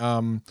in my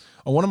on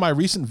one of my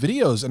recent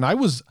videos, and I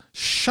was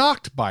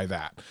shocked by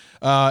that.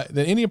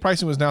 The Indian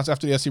pricing was announced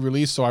after the SE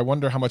release, so I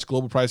wonder how much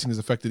global pricing has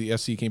affected the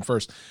SE came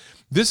first.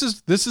 This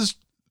is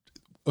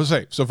let's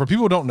say, so for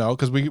people who don't know,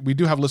 because we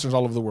do have listeners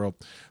all over the world,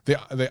 the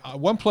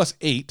OnePlus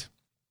 8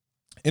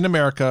 in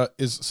America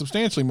is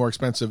substantially more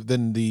expensive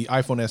than the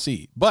iPhone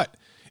SE, but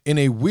in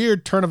a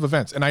weird turn of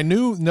events. And I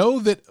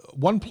know that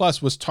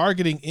OnePlus was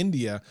targeting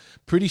India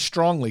pretty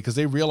strongly because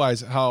they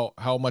realized how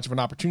much of an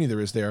opportunity there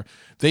is there.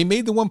 They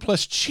made the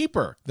OnePlus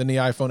cheaper than the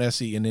iPhone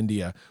SE in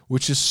India,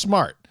 which is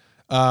smart.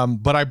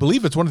 But I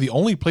believe it's one of the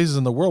only places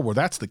in the world where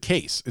that's the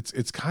case.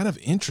 It's kind of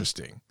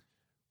interesting.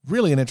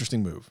 Really an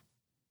interesting move.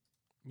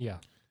 Yeah.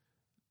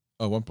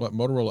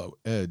 Motorola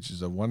Edge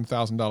is a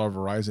 $1,000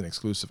 Verizon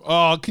exclusive.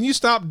 Oh, can you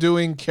stop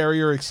doing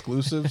carrier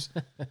exclusives?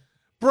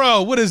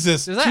 Bro, what is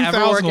this? Does that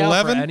ever work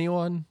out for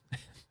anyone?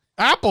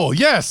 Apple,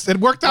 yes. It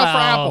worked out for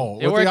Apple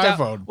with the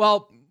iPhone.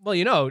 Well,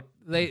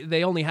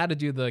 they only had to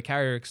do the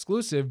carrier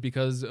exclusive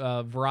because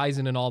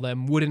Verizon and all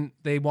them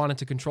they wanted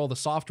to control the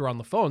software on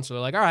the phone. So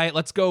they're like, all right,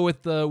 let's go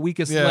with the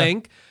weakest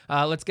link.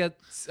 Let's get,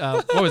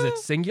 what was it,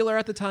 Singular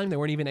at the time? They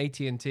weren't even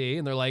AT&T.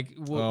 And they're like,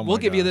 we'll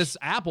give you this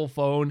Apple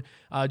phone.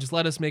 Just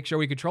let us make sure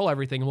we control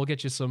everything and we'll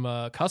get you some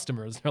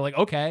customers. They're like,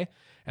 okay.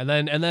 And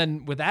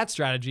then with that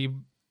strategy,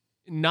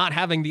 not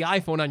having the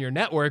iPhone on your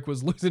network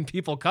was losing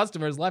people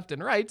customers left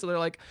and right. So they're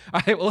like, all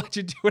right, we'll let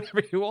you do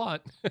whatever you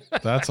want.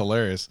 That's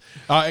hilarious.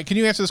 Can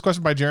you answer this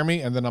question by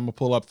Jeremy? And then I'm going to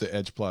pull up the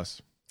Edge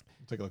Plus.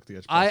 Take a look at the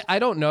Edge Plus. I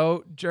don't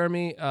know,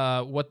 Jeremy,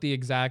 what the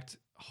exact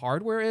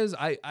hardware is.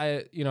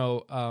 I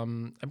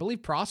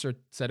believe Prosser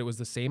said it was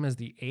the same as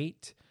the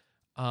 8.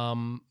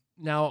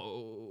 Now,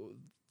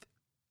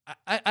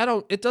 I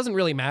don't, it doesn't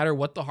really matter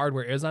what the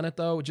hardware is on it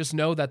though. Just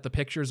know that the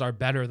pictures are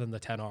better than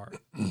the 10R.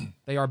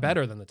 They are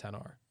better than the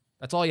 10R.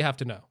 That's all you have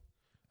to know.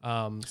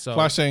 So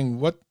Flash saying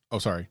what? Oh,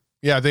 sorry.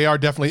 Yeah, they are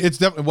definitely. It's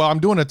definitely. Well, I'm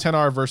doing a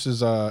 10R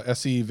versus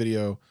SE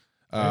video.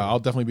 I'll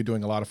definitely be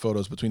doing a lot of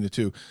photos between the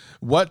two.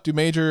 What do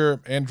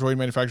major Android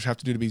manufacturers have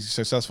to do to be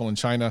successful in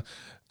China?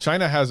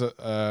 China has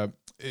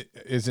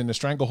is in a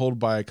stranglehold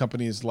by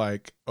companies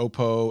like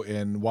Oppo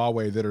and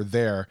Huawei that are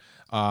there.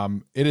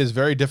 It is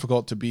very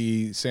difficult to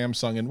be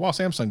Samsung, and while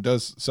Samsung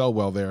does sell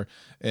well there,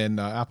 and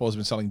Apple has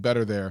been selling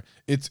better there,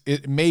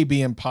 it may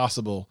be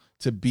impossible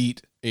to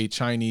beat a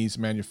Chinese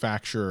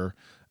manufacturer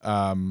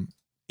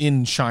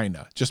in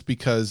China just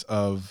because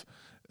of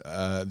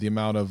the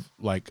amount of,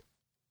 like,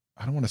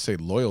 I don't want to say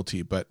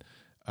loyalty, but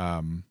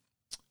I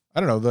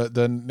don't know,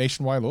 the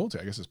nationwide loyalty,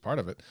 I guess, is part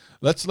of it.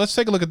 Let's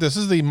take a look at this.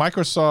 This is the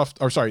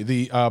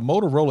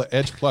Motorola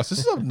Edge Plus. This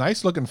is a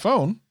nice looking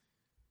phone.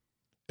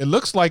 It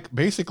looks like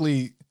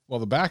basically, well,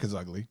 the back is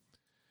ugly.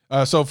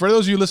 So for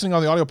those of you listening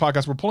on the audio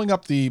podcast, we're pulling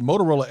up the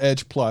Motorola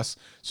Edge Plus.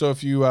 So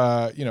if you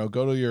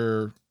go to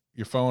your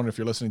phone, if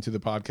you're listening to the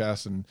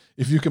podcast, and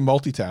if you can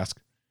multitask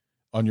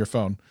on your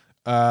phone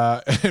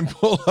and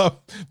pull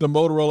up the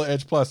Motorola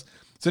Edge Plus,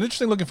 it's an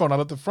interesting looking phone.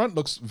 Now, the front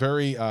looks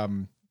very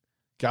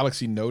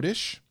Galaxy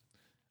Note-ish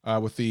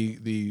with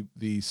the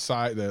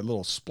side, the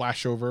little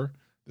splash over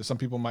that some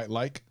people might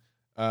like.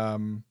 I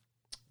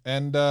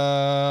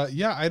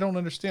don't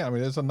understand. I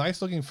mean, it's a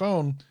nice looking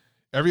phone.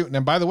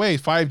 And by the way,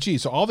 5G.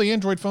 So all the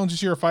Android phones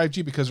this year are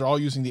 5G because they're all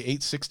using the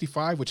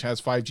 865, which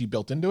has 5G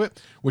built into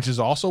it, which is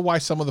also why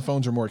some of the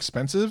phones are more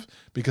expensive,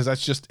 because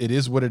it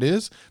is what it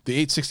is. The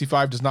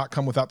 865 does not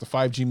come without the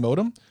 5G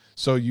modem.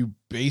 So you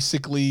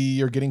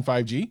basically are getting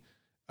 5G.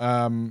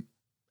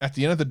 At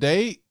the end of the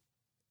day,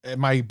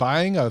 am I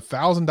buying a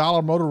 $1,000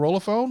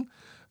 Motorola phone?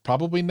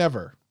 Probably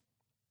never.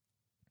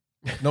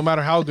 No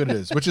matter how good it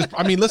is, which is,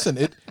 I mean, listen,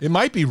 it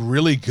might be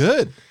really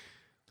good,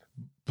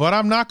 but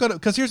I'm not going to,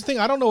 because here's the thing.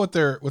 I don't know what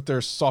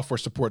their software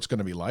support's going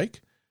to be like.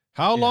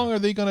 How long are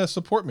they going to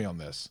support me on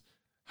this?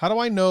 How do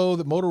I know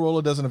that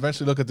Motorola doesn't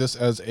eventually look at this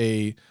as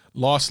a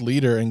lost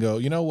leader and go,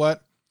 you know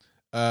what?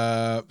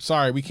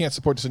 Sorry, we can't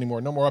support this anymore.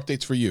 No more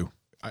updates for you.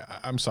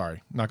 I'm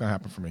sorry. Not going to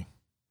happen for me.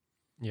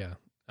 Yeah.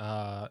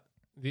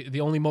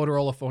 The only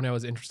Motorola phone I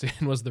was interested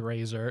in was the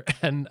Razr,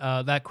 and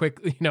that quick,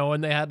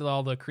 when they had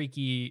all the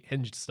creaky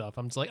hinged stuff,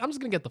 I'm just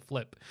gonna get the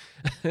Flip.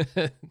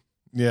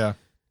 Yeah.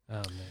 Oh,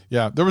 man.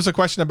 Yeah. There was a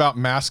question about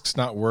masks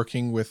not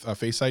working with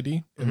Face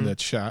ID in the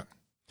chat.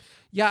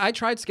 Yeah, I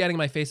tried scanning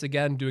my face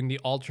again, doing the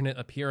alternate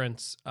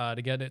appearance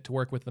to get it to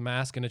work with the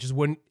mask, and it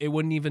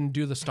wouldn't even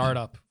do the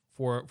startup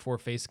for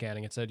face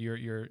scanning. It said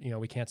you're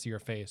we can't see your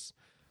face.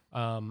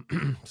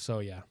 So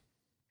yeah.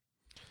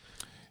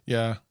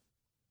 Yeah.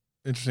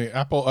 Interesting.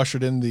 Apple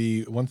ushered in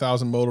the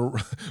 1,000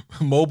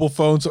 mobile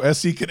phone so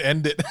SE could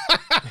end it.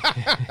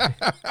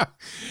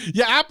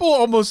 Yeah, it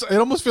almost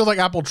feels like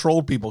Apple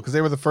trolled people because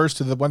they were the first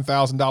to the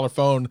 $1,000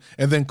 phone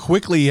and then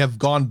quickly have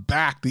gone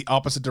back the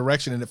opposite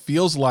direction. And it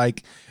feels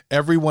like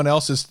everyone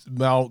else is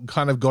now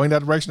kind of going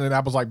that direction. And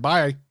Apple's like,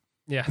 bye.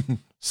 Yeah.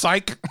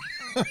 Psych.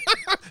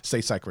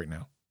 Say psych right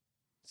now.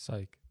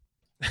 Psych.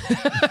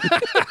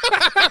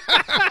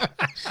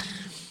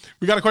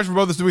 We got a question for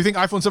both of us. Do we think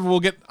iPhone 7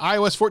 will get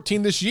iOS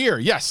 14 this year?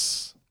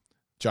 Yes.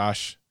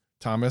 Josh,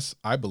 Thomas,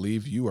 I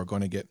believe you are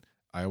going to get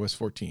iOS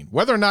 14.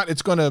 Whether or not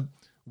it's going to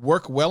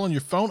work well on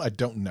your phone, I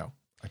don't know.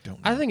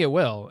 I think it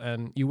will,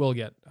 and you will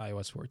get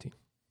iOS 14.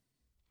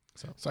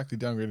 So slightly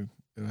downgraded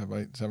in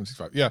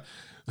 765. Yeah.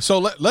 So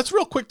let's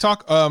real quick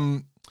talk.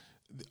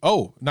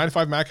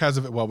 95 Mac has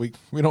a we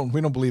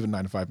don't believe in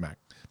 95 Mac.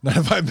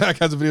 95 Mac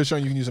has a video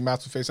showing you can use a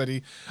mask with Face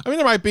ID. I mean,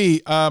 there might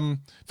be.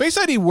 Face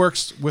ID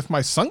works with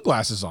my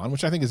sunglasses on,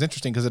 which I think is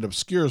interesting because it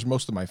obscures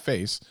most of my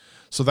face.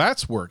 So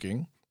that's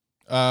working.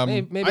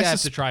 Maybe I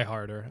have to try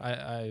harder.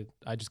 I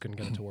just couldn't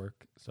get it to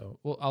work. So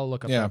I'll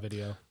look up that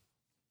video.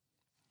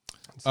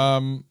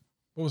 What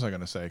was I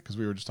going to say? Because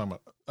we were just talking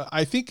about.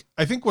 I think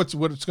what's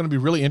going to be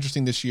really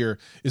interesting this year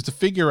is to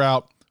figure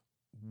out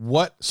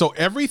so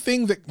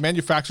everything that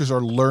manufacturers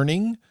are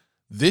learning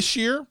this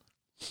year,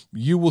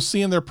 you will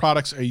see in their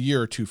products a year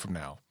or two from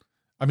now.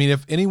 I mean,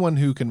 if anyone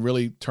who can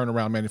really turn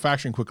around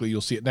manufacturing quickly,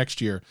 you'll see it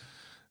next year.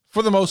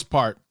 For the most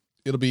part,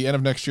 it'll be end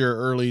of next year,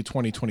 early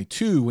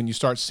 2022, when you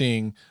start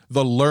seeing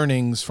the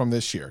learnings from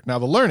this year. Now,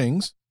 the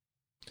learnings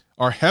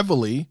are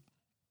heavily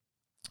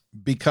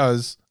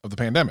because of the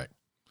pandemic.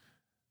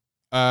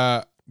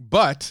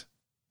 But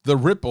the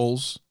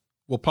ripples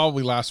will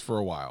probably last for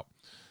a while.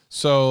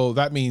 So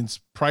that means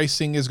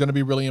pricing is going to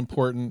be really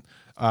important.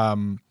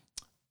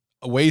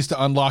 Ways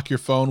to unlock your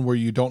phone where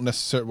you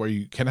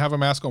can have a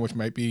mask on, which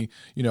might be,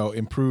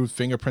 improved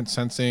fingerprint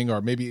sensing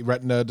or maybe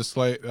retina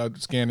display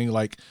scanning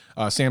like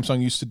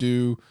Samsung used to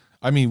do.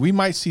 I mean, we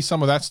might see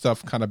some of that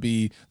stuff kind of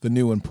be the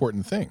new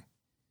important thing.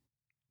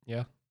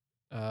 Yeah.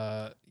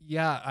 I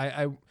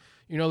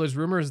there's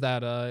rumors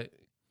that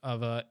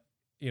of a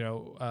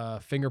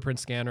fingerprint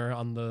scanner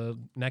on the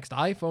next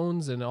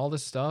iPhones and all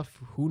this stuff.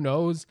 Who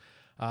knows?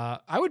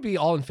 I would be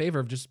all in favor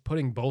of just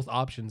putting both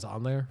options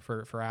on there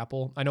for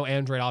Apple. I know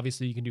Android,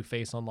 obviously, you can do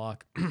face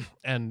unlock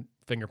and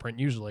fingerprint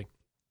usually,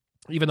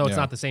 even though it's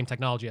not the same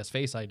technology as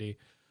Face ID.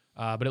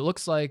 But it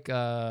looks like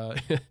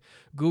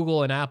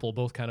Google and Apple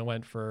both kind of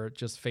went for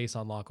just face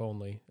unlock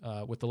only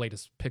with the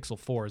latest Pixel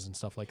 4s and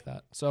stuff like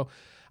that. So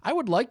I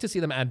would like to see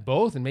them add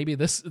both, and maybe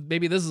this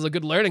is a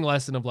good learning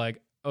lesson of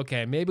like,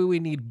 okay, maybe we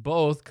need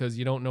both because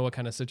you don't know what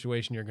kind of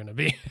situation you're going to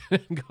be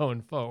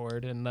going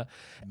forward. And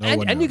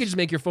you can just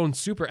make your phone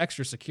super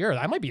extra secure.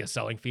 That might be a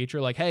selling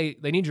feature. Like, hey,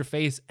 they need your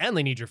face and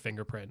they need your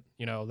fingerprint.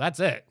 That's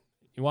it.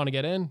 You want to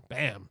get in?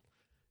 Bam.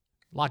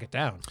 Lock it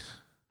down.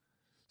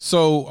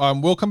 So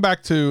we'll come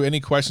back to any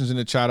questions in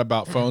the chat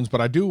about phones, but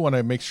I do want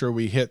to make sure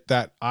we hit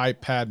that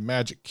iPad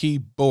Magic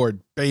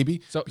Keyboard,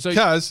 baby. So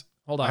because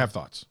hold on, I have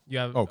thoughts. Go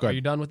ahead. Are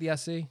you done with the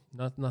SE?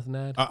 Nothing to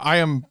add?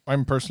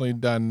 I'm personally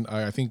done.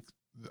 I think,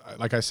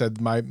 like I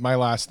said, my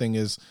last thing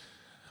is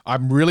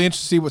I'm really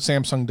interested to see what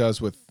Samsung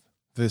does with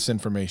this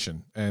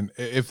information and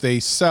if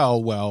they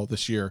sell well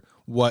this year,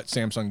 what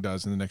Samsung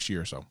does in the next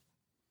year or so.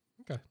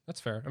 Okay, that's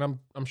fair. And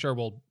I'm sure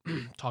we'll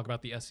talk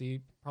about the SE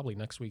probably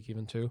next week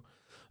even too.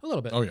 A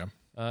little bit. Oh, yeah.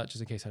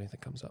 Just in case anything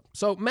comes up.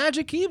 So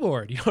Magic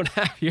Keyboard. You don't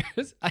have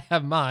yours. I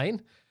have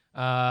mine.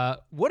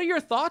 What are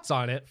your thoughts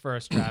on it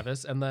first,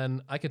 Travis? And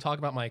then I could talk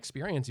about my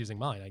experience using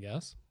mine, I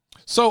guess.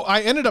 So I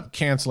ended up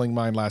canceling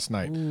mine last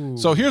night. Ooh.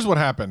 So here's what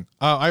happened.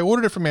 I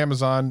ordered it from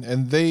Amazon,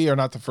 and they are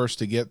not the first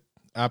to get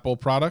Apple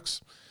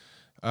products.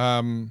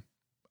 I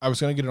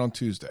was going to get it on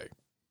Tuesday.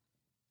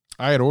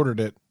 I had ordered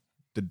it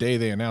the day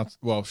they announced,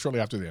 well, shortly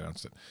after they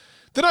announced it.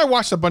 Then I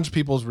watched a bunch of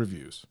people's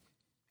reviews.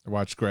 I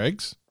watched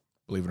Greg's,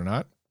 believe it or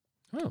not.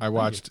 Oh, I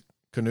watched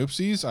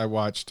Canoopsi's. I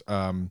watched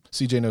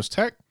CJ Knows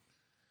Tech.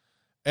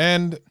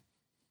 And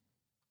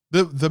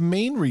the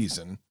main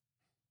reason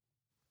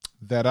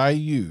that I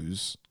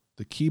use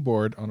the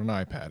keyboard on an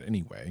iPad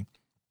anyway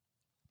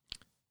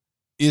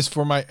is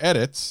for my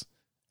edits,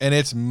 and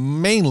it's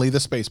mainly the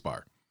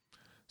spacebar.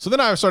 So then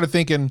I started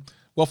thinking,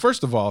 well,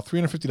 first of all,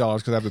 $350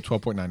 because I have the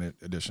 12.9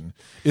 edition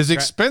is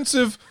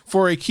expensive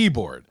for a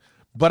keyboard,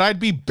 but I'd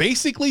be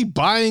basically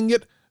buying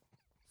it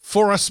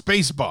for a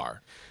spacebar.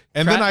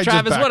 And then I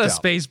Travis, just backed what a out.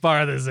 space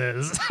bar this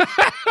is.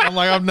 I'm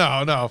like, oh,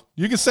 no.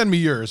 You can send me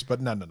yours,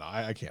 but no,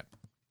 I can't.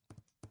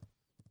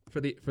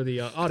 for the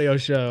audio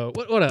show.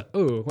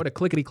 What a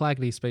clickety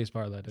clackety space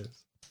bar that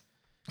is.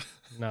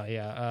 No,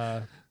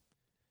 yeah.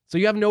 So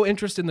you have no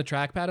interest in the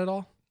trackpad at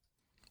all?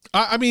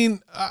 I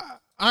mean,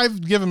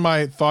 I've given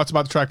my thoughts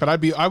about the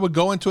trackpad. I would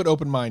go into it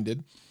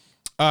open-minded.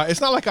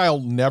 It's not like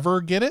I'll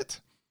never get it.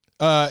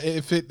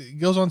 If it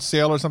goes on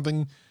sale or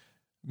something,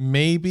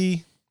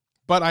 maybe.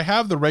 But I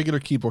have the regular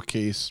keyboard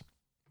case,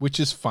 which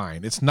is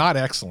fine. It's not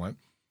excellent.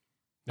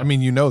 I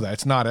mean, you know that.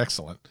 It's not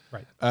excellent.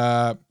 Right.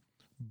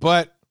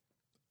 But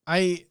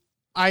I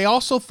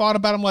also thought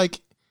about, I'm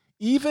like,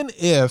 even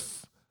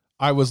if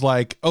I was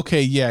like,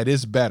 okay, yeah, it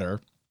is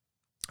better,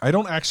 I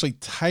don't actually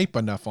type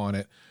enough on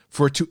it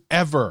for it to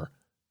ever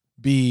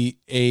be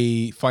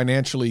a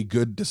financially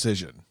good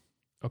decision.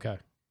 Okay.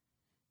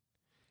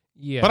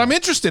 Yeah. But I'm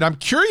interested. I'm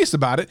curious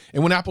about it.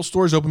 And when Apple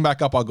stores open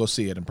back up, I'll go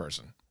see it in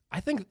person. I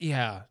think,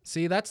 yeah.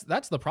 See, that's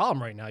the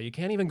problem right now. You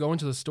can't even go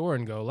into the store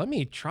and go, let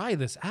me try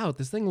this out.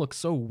 This thing looks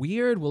so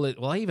weird.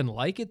 Will I even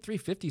like it?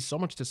 $350 is so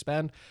much to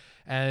spend.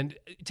 And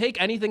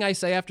take anything I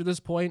say after this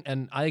point,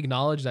 and I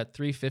acknowledge that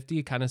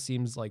 $350 kind of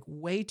seems like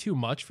way too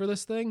much for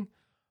this thing.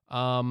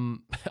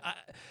 Even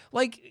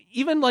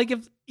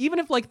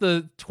if like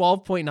the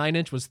 12.9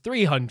 inch was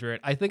 $300,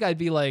 I think I'd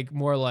be like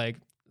more like,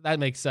 that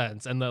makes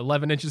sense. And the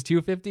 11 inch is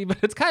 $250, but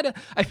it's kind of,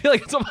 I feel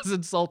like it's almost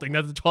insulting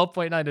that the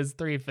 12.9 is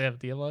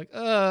 $350. I'm like,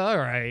 all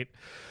right.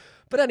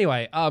 But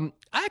anyway, I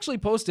actually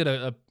posted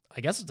I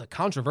guess it's a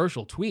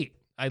controversial tweet.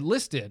 I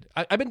listed,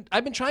 I've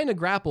been trying to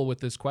grapple with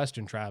this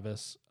question,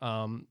 Travis,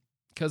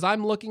 because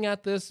I'm looking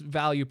at this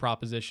value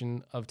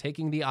proposition of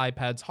taking the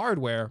iPad's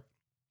hardware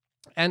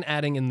and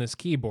adding in this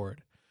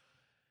keyboard.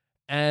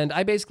 And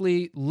I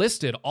basically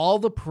listed all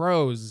the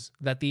pros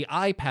that the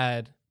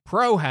iPad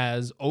Pro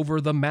has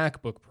over the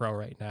MacBook Pro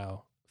right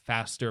now.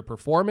 Faster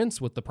performance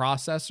with the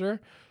processor,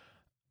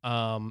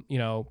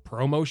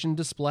 ProMotion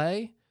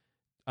display,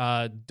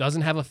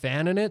 doesn't have a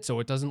fan in it, so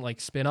it doesn't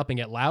like spin up and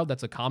get loud.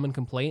 That's a common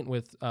complaint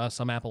with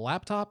some Apple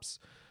laptops.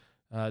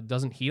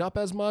 Doesn't heat up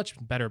as much,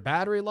 better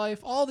battery life,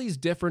 all these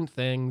different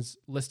things,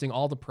 listing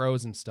all the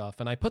pros and stuff.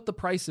 And I put the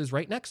prices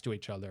right next to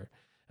each other.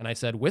 And I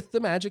said, with the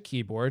Magic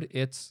Keyboard,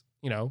 it's,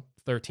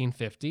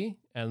 $1,350,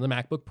 and the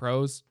MacBook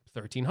Pro's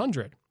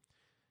 $1,300.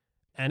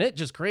 And it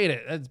just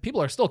created, people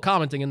are still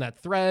commenting in that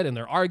thread, and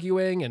they're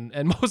arguing,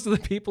 and most of the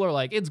people are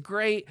like, it's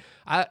great.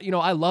 I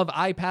love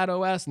iPad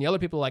OS, and the other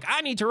people are like,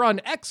 I need to run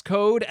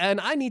Xcode,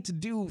 and I need to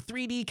do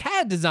 3D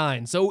CAD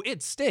design, so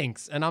it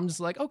stinks. And I'm just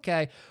like,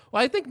 okay,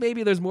 well, I think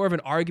maybe there's more of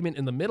an argument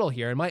in the middle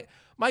here. And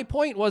my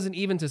point wasn't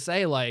even to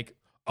say like,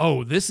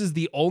 oh, this is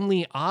the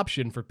only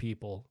option for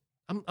people.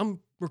 I'm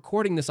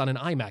recording this on an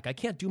iMac. I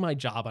can't do my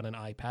job on an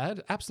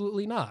iPad.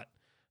 Absolutely not.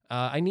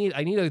 I need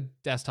a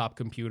desktop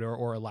computer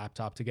or a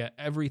laptop to get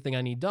everything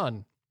I need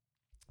done.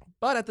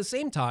 But at the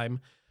same time,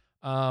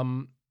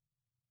 I'm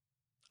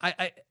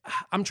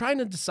trying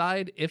to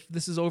decide if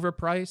this is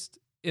overpriced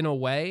in a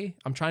way.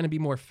 I'm trying to be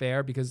more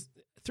fair because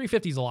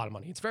 $350 is a lot of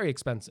money. It's very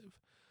expensive.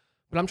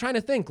 But I'm trying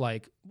to think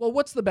like, well,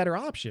 what's the better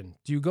option?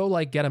 Do you go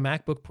like get a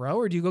MacBook Pro,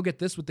 or do you go get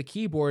this with the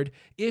keyboard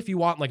if you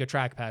want like a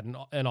trackpad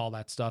and all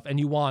that stuff, and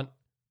you want,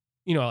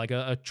 like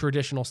a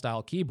traditional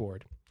style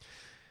keyboard?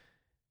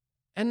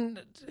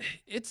 And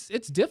it's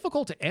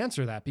difficult to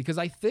answer that because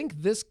I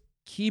think this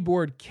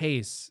keyboard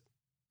case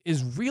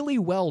is really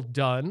well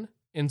done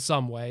in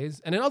some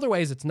ways, and in other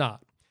ways it's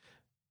not.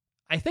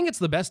 I think it's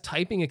the best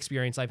typing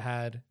experience I've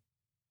had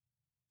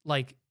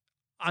like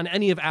on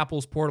any of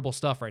Apple's portable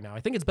stuff right now. I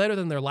think it's better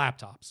than their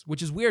laptops,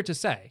 which is weird to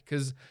say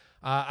because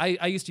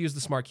I used to use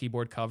the Smart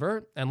Keyboard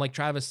cover, and like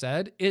Travis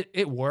said,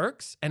 it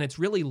works, and it's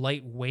really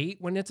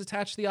lightweight when it's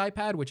attached to the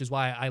iPad, which is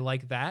why I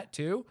like that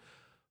too.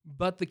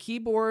 But the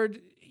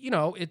keyboard,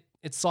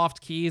 it's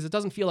soft keys. It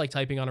doesn't feel like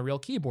typing on a real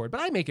keyboard,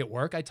 but I make it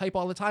work. I type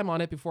all the time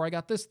on it before I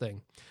got this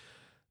thing.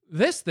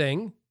 This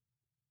thing,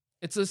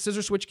 it's a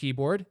scissor switch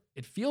keyboard.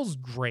 It feels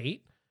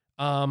great.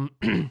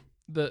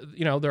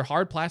 They're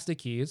hard plastic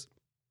keys,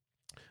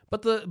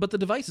 but the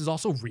device is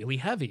also really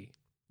heavy.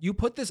 You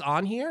put this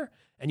on here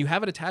and you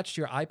have it attached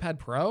to your iPad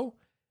Pro,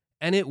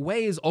 and it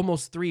weighs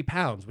almost 3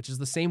 pounds, which is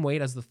the same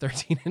weight as the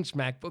 13-inch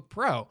MacBook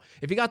Pro.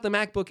 If you got the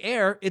MacBook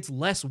Air, it's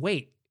less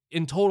weight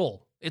in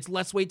total. It's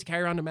less weight to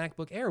carry around a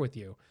MacBook Air with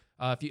you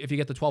if you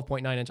get the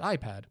 12.9-inch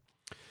iPad.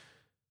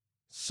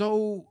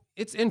 So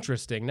it's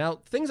interesting. Now,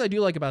 things I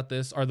do like about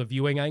this are the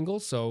viewing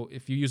angles. So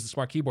if you use the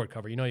smart keyboard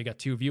cover, you know you got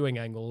 2 viewing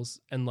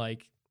angles, and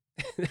like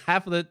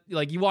half of the,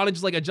 like, you want to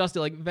just like adjust it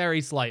like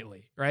very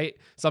slightly, right?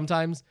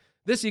 Sometimes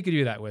this you could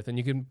do that with, and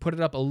you can put it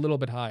up a little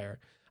bit higher.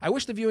 I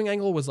wish the viewing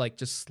angle was like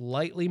just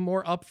slightly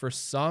more up for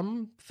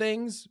some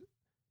things,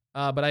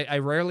 but I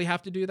rarely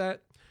have to do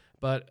that.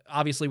 But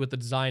obviously with the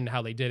design,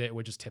 how they did it, it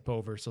would just tip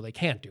over, so they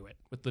can't do it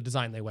with the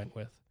design they went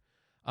with.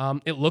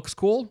 It looks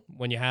cool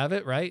when you have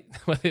it, right?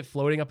 With it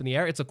floating up in the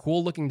air. It's a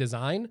cool looking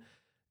design.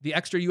 The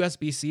extra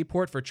USB-C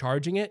port for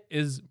charging it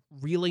is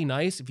really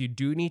nice if you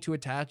do need to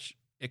attach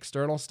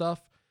external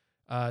stuff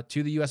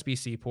to the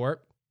USB-C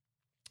port.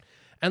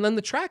 And then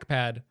the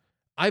trackpad,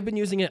 I've been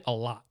using it a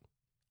lot,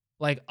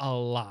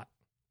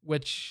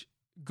 which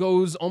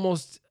goes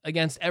almost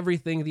against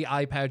everything the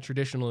iPad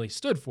traditionally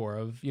stood for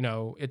of, you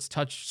know, it's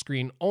touch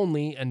screen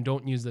only and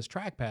don't use this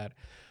trackpad.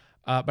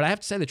 But I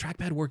have to say the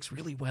trackpad works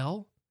really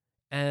well.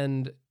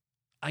 And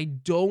I've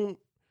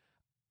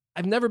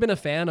never been a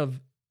fan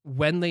of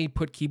when they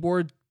put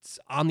keyboards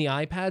on the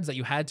iPads that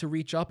you had to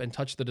reach up and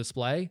touch the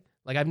display.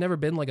 Like, I've never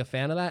been like a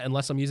fan of that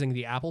unless I'm using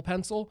the Apple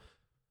Pencil.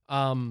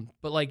 But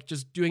like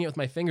just doing it with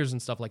my fingers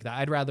and stuff like that,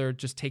 I'd rather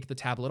just take the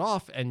tablet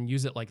off and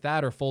use it like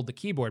that, or fold the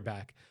keyboard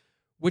back,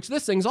 which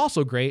this thing's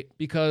also great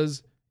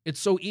because it's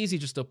so easy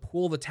just to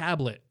pull the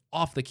tablet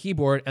off the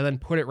keyboard and then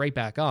put it right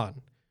back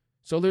on.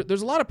 So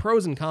there's a lot of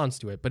pros and cons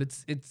to it, but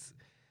it's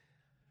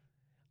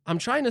I'm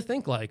trying to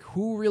think like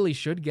who really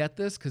should get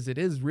this, because it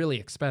is really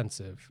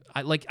expensive.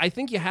 I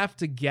think you have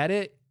to get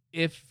it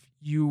if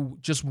you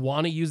just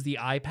want to use the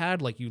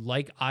iPad, like you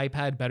like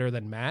iPad better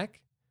than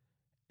Mac,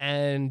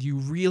 and you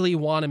really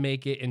want to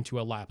make it into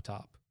a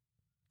laptop,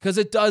 because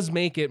it does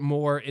make it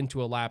more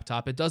into a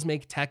laptop. It does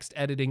make text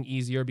editing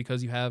easier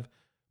because you have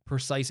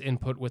precise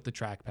input with the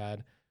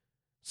trackpad.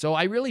 So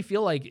I really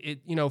feel like it,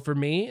 you know, for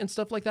me and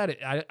stuff like that,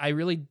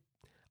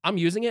 I'm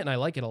using it and I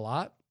like it a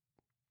lot.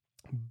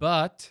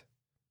 But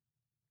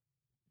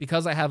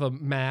because I have a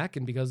Mac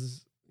and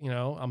because, you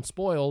know, I'm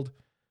spoiled,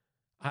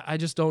 I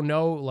just don't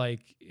know,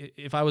 like,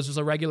 if I was just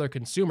a regular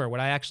consumer, would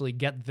I actually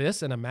get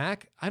this in a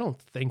Mac? I don't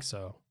think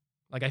so.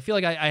 Like, I feel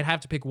like I'd have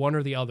to pick one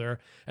or the other,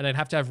 and I'd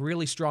have to have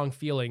really strong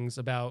feelings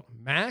about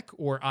Mac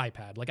or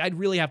iPad. Like, I'd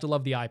really have to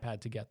love the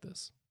iPad to get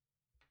this.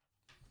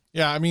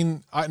 Yeah, I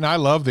mean, I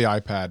love the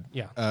iPad.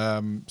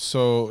 Yeah.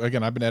 So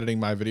again, I've been editing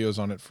my videos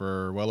on it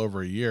for well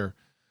over a year,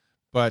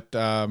 but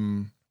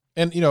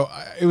and you know,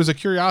 it was a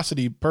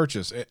curiosity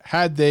purchase.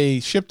 Had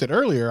they shipped it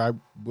earlier, I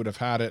would have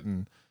had it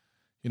and,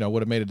 you know,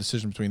 would have made a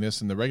decision between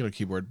this and the regular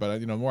keyboard. But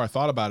you know, the more I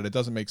thought about it, it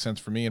doesn't make sense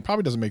for me, and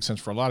probably doesn't make sense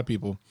for a lot of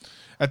people.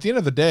 At the end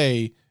of the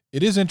day,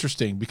 it is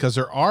interesting because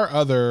there are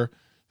other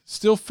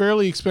still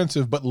fairly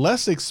expensive, but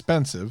less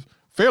expensive.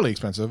 Fairly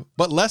expensive,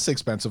 but less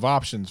expensive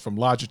options from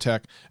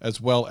Logitech as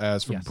well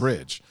as from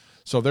Bridge.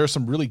 So there's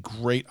some really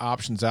great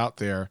options out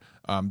there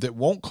that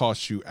won't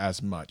cost you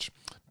as much,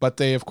 but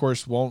they of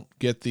course won't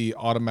get the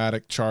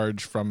automatic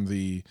charge from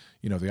the,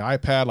 you know, the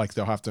iPad. Like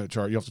you have to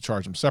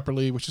charge them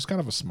separately, which is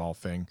kind of a small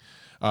thing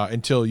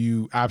until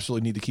you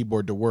absolutely need the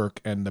keyboard to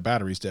work and the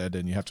battery's dead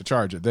and you have to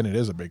charge it. Then it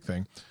is a big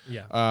thing.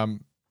 Yeah.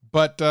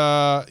 But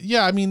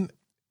yeah, I mean,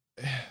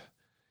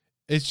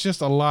 it's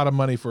just a lot of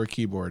money for a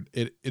keyboard.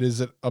 It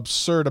is an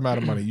absurd amount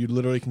of money. You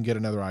literally can get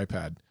another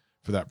iPad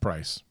for that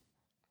price.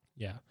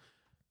 Yeah.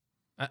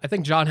 I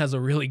think John has a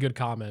really good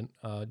comment,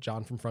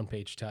 John from Front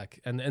Page Tech.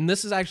 And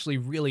this is actually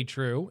really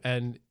true.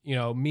 And, you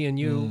know, me and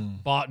you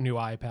bought new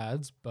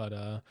iPads,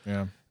 but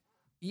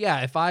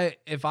yeah, if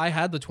I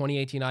had the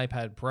 2018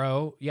 iPad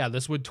Pro, yeah,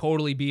 this would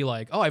totally be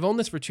like, oh, I've owned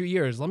this for 2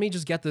 years. Let me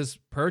just get this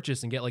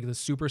purchase and get like this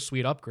super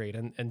sweet upgrade.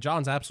 And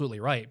John's absolutely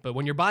right. But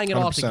when you're buying it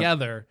 100%. All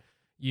together,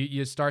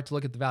 you start to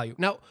look at the value.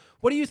 Now,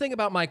 what do you think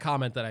about my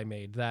comment that I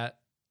made that,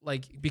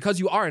 like, because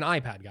you are an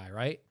iPad guy,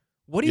 right?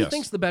 What do you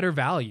think's the better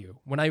value?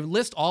 When I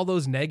list all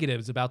those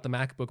negatives about the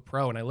MacBook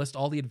Pro and I list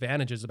all the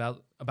advantages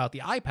about the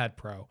iPad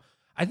Pro,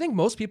 I think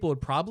most people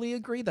would probably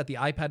agree that the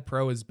iPad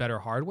Pro is better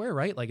hardware,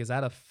 right? Like, is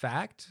that a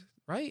fact,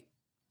 right?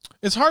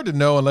 It's hard to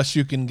know unless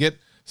you can get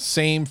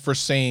same for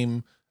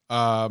same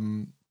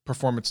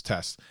performance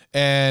tests.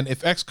 And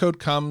if Xcode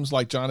comes,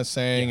 like John is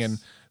saying, and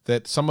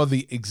that some of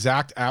the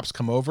exact apps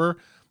come over,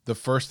 the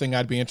first thing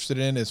I'd be interested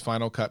in is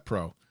Final Cut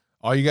Pro.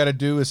 All you got to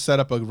do is set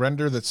up a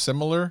render that's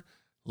similar.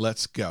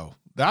 Let's go.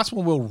 That's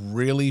when we'll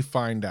really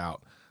find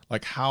out,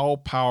 like, how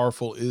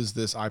powerful is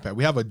this iPad.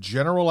 We have a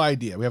general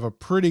idea. We have a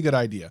pretty good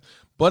idea,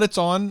 but it's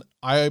on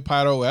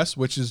iPad OS,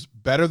 which is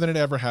better than it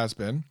ever has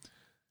been.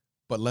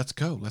 But let's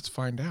go. Let's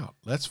find out.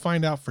 Let's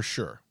find out for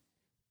sure.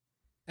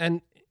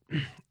 And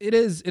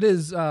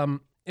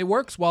it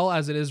works well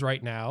as it is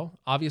right now.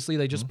 Obviously,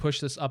 they just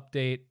pushed this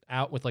update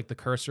out with like the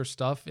cursor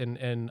stuff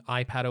in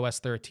iPad OS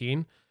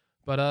 13.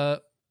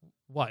 But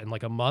in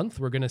like a month,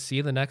 we're going to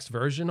see the next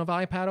version of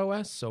iPad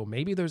OS. So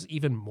maybe there's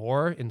even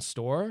more in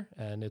store,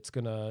 and it's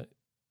going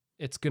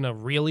to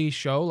really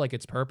show like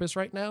its purpose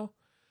right now.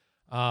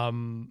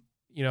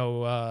 You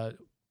know,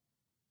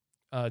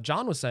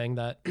 John was saying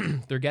that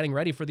they're getting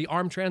ready for the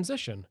ARM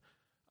transition.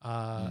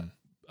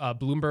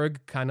 Bloomberg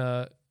kind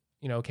of,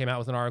 came out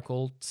with an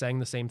article saying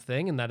the same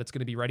thing, and that it's going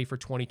to be ready for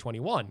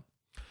 2021.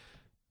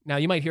 Now,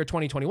 you might hear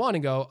 2021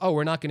 and go, oh,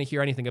 we're not going to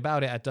hear anything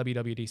about it at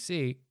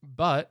WWDC,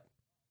 but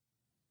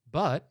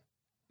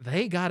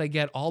they got to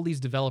get all these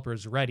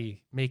developers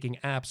ready making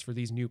apps for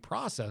these new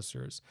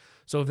processors.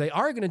 So if they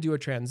are going to do a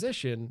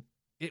transition,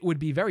 it would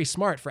be very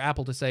smart for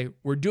Apple to say,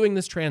 we're doing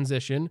this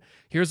transition.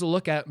 Here's a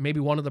look at maybe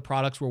one of the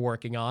products we're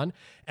working on.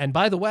 And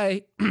by the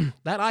way,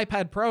 that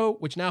iPad Pro,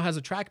 which now has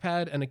a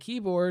trackpad and a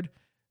keyboard,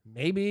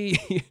 maybe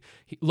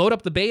load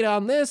up the beta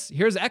on this.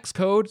 Here's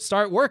Xcode,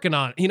 start working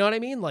on it. You know what I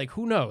mean? Like,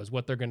 who knows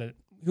what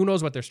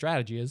their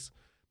strategy is?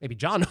 Maybe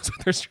John knows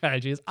what their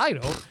strategy is. I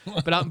don't.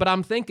 But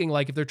I'm thinking,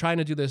 like, if they're trying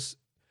to do this,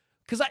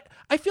 because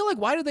I feel like,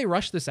 why did they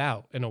rush this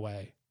out in a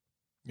way?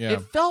 Yeah.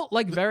 It felt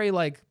like very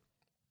like,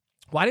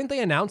 why didn't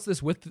they announce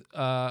this with,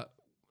 well,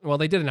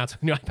 they did announce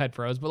new iPad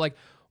Pros, but like,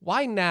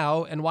 why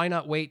now and why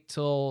not wait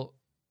till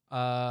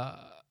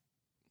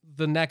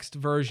the next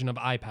version of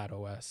iPad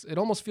OS? It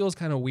almost feels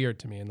kind of weird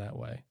to me in that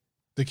way.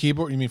 The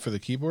keyboard, you mean for the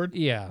keyboard?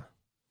 Yeah.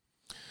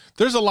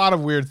 There's a lot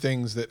of weird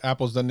things that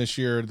Apple's done this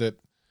year that,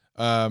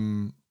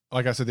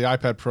 like I said, the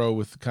iPad Pro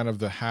with kind of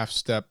the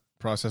half-step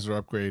processor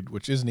upgrade,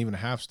 which isn't even a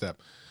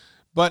half-step.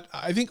 But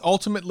I think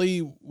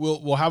ultimately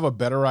we'll have a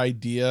better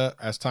idea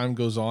as time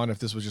goes on if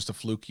this was just a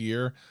fluke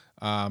year.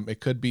 It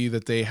could be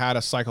that they had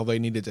a cycle they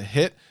needed to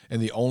hit,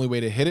 and the only way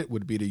to hit it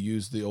would be to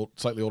use the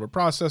slightly older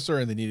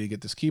processor, and they needed to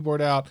get this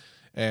keyboard out,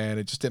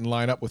 and it just didn't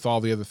line up with all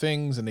the other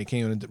things, and they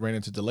ran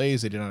into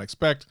delays they did not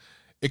expect.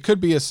 It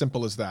could be as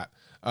simple as that.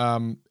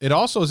 It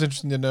also is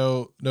interesting to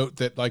note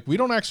that, like, we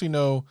don't actually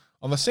know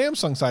on the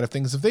Samsung side of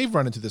things if they've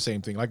run into the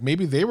same thing. Like,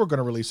 maybe they were going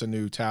to release a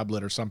new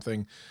tablet or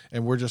something,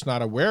 and we're just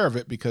not aware of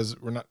it because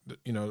we're not,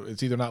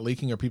 it's either not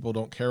leaking or people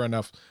don't care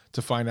enough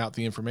to find out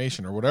the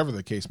information, or whatever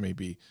the case may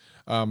be.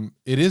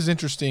 It is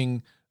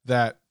interesting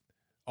that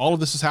all of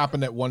this has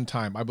happened at one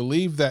time. I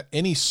believe that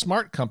any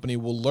smart company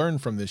will learn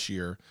from this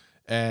year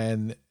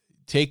and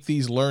take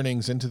these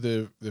learnings into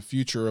the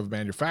future of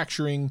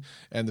manufacturing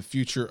and the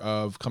future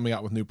of coming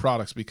out with new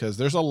products, because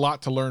there's a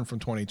lot to learn from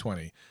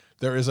 2020.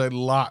 There is a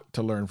lot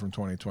to learn from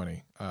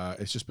 2020.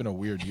 It's just been a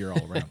weird year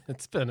all around.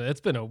 It's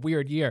been a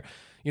weird year.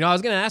 I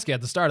was going to ask you at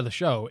the start of the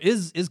show,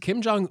 is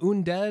Kim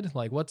Jong-un dead?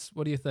 Like, what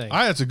do you think?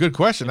 That's a good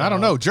question. I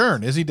don't know.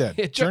 Jern, is he dead?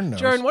 Jern knows.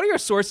 Jern, what are your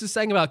sources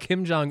saying about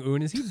Kim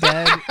Jong-un? Is he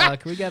dead? Can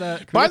we get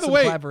some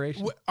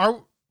collaboration?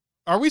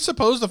 Are we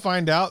supposed to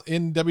find out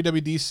in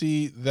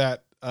WWDC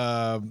that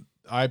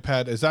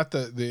iPad, is that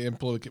the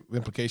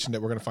implication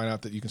that we're going to find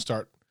out that you can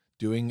start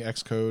doing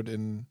Xcode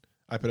in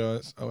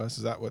iPad OS?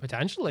 Is that what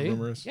potentially? The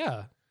rumor is?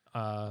 Yeah,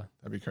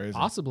 that'd be crazy.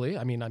 Possibly.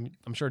 I mean,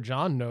 I'm sure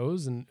John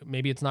knows, and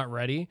maybe it's not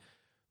ready.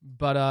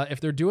 But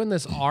if they're doing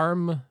this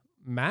ARM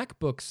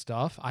MacBook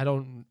stuff, I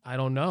don't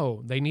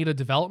know. They need a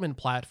development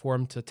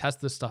platform to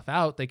test this stuff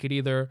out. They could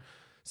either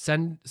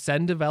send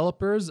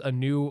developers a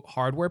new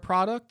hardware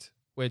product,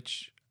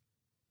 which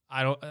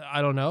I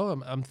don't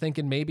know. I'm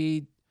thinking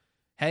maybe,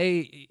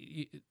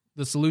 hey,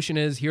 the solution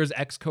is here's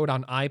Xcode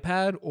on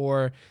iPad,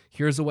 or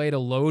here's a way to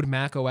load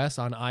Mac OS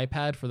on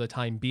iPad for the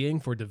time being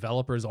for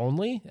developers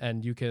only,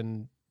 and you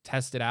can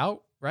test it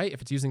out, right?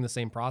 If it's using the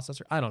same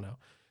processor. I don't know.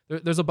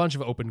 There's a bunch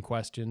of open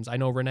questions. I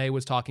know Renee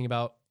was talking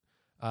about,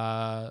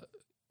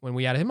 when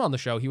we had him on the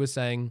show, he was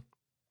saying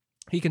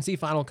he can see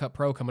Final Cut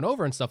Pro coming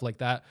over and stuff like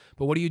that,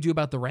 but what do you do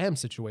about the RAM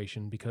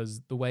situation?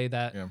 Because the way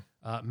that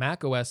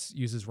Mac OS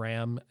uses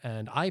RAM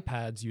and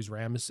iPads use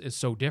RAM is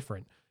so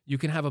different. You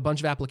can have a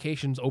bunch of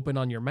applications open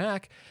on your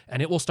Mac,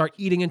 and it will start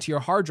eating into your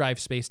hard drive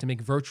space to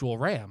make virtual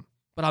RAM.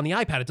 But on the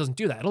iPad, it doesn't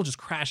do that. It'll just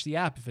crash the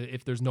app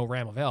if there's no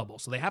RAM available.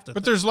 So they have to.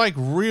 But there's like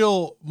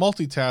real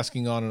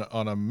multitasking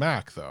on a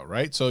Mac, though,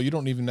 right? So you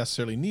don't even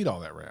necessarily need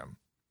all that RAM.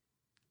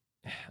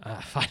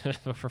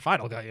 For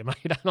Final Cut, you might.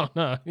 I don't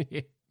know.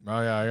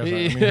 Oh yeah, I guess.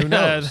 I mean, who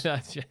knows? I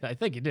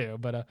think you do.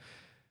 But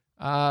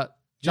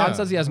John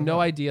says he has no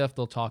idea if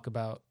they'll talk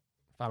about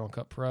Final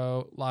Cut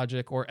Pro,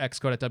 Logic, or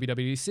Xcode at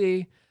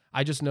WWDC.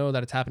 I just know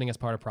that it's happening as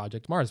part of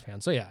Project Marzipan.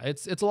 So yeah,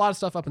 it's a lot of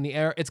stuff up in the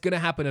air. It's going to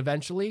happen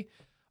eventually.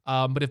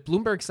 But if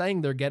Bloomberg's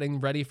saying they're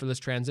getting ready for this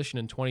transition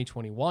in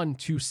 2021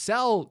 to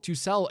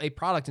sell a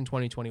product in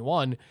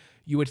 2021,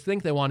 you would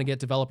think they want to get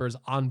developers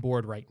on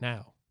board right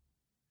now.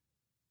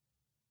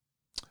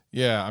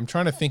 Yeah, I'm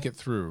trying to think it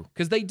through.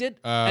 Because they did,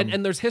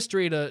 and there's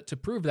history to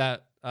prove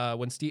that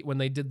when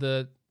they did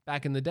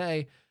back in the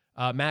day,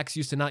 Macs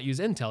used to not use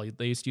Intel.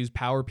 They used to use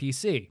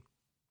PowerPC.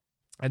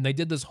 And they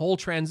did this whole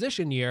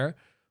transition year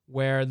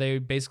where they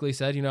basically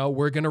said,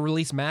 we're going to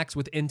release Macs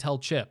with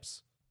Intel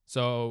chips.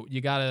 So you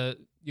gotta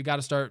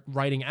start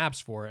writing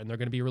apps for it, and they're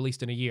going to be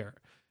released in a year.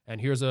 And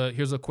here's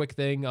a quick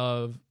thing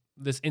of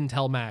this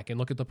Intel Mac, and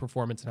look at the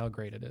performance and how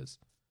great it is.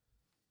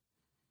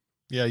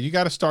 Yeah, you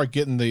got to start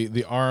getting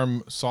the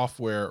ARM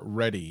software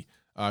ready,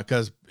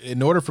 because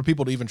in order for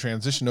people to even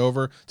transition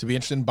over to be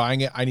interested in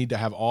buying it, I need to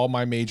have all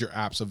my major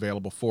apps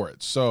available for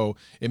it. So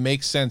it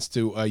makes sense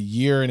to a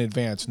year in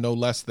advance, no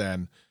less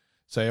than,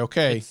 say,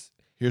 okay,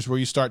 here's where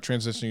you start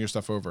transitioning your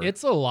stuff over.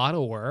 It's a lot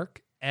of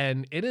work.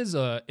 And it is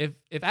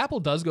if Apple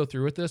does go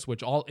through with this,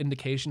 which all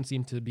indications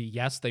seem to be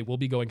yes, they will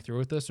be going through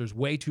with this. There's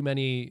way too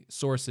many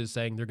sources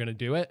saying they're going to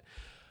do it.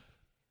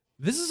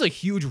 This is a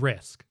huge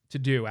risk to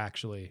do,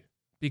 actually,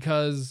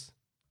 because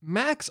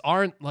Macs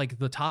aren't like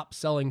the top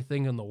selling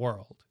thing in the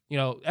world. You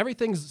know,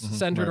 everything's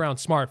centered around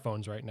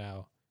smartphones right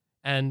now,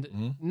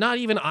 and not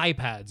even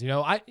iPads. You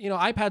know,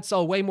 iPads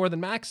sell way more than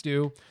Macs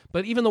do,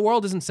 but even the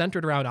world isn't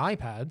centered around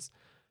iPads.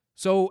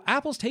 So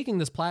Apple's taking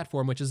this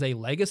platform, which is a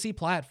legacy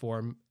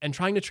platform, and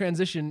trying to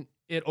transition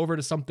it over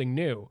to something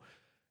new.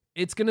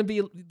 It's going to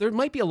be, there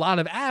might be a lot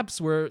of apps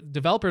where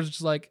developers are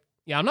just like,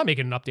 yeah, I'm not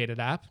making an updated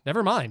app.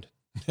 Never mind.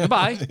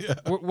 Goodbye. Yeah.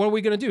 What are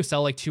we going to do?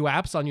 Sell like 2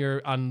 apps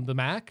on the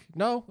Mac?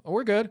 No,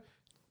 we're good.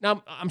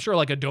 Now, I'm sure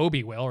like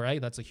Adobe will, right?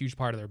 That's a huge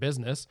part of their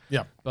business.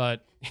 Yeah.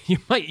 But you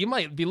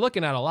might be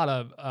looking at a lot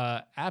of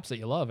apps that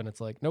you love, and it's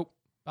like, nope,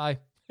 bye.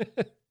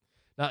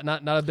 not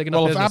a big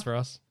enough business for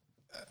us.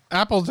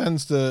 Apple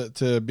tends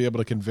to be able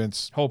to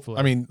convince. Hopefully,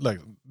 I mean, like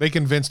they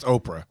convinced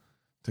Oprah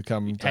to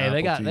come. To hey,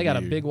 Apple they got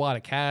a big wad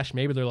of cash.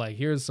 Maybe they're like,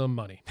 here's some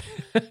money.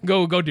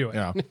 go do it.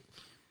 Yeah.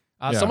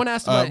 Someone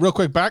asked real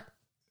quick back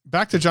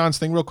to John's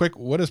thing real quick.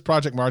 What is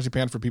Project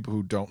Marzipan for people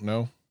who don't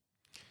know,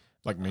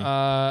 like me?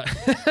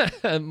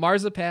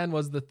 Marzipan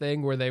was the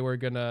thing where they were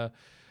gonna.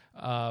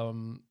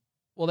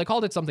 Well, they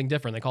called it something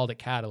different. They called it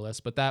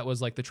Catalyst, but that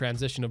was like the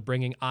transition of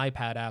bringing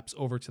iPad apps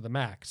over to the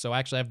Mac. So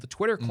actually, I have the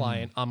Twitter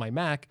client on my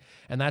Mac,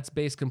 and that's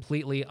based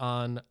completely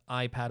on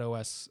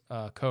iPadOS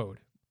code.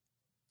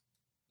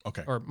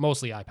 Okay. Or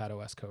mostly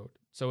iPadOS code.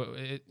 So,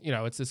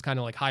 it's this kind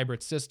of like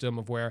hybrid system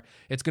of where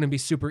it's going to be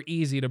super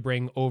easy to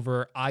bring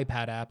over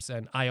iPad apps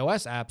and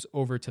iOS apps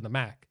over to the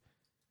Mac.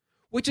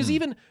 Which is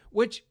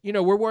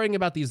we're worrying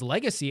about these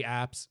legacy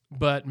apps,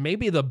 but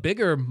maybe the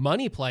bigger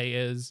money play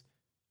is,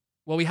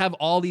 well, we have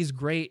all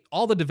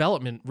the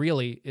development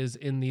really is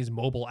in these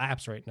mobile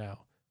apps right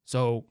now.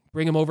 So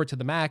bring them over to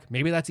the Mac.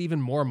 Maybe that's even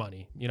more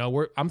money.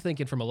 I'm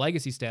thinking from a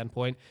legacy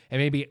standpoint,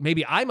 and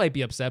maybe I might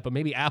be upset, but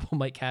maybe Apple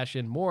might cash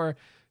in more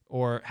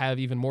or have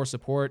even more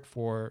support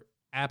for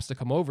apps to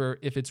come over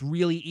if it's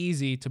really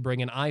easy to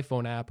bring an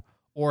iPhone app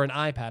or an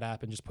iPad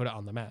app and just put it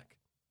on the Mac.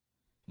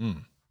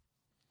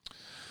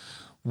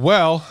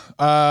 Well,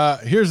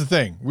 here's the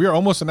thing. We are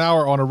almost an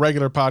hour on a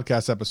regular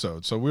podcast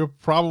episode, so we'll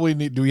probably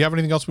need. Do we have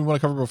anything else we want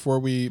to cover before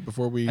we start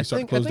to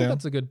close down? I think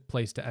that's a good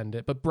place to end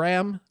it. But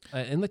Bram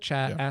in the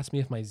chat asked me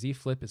if my Z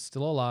Flip is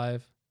still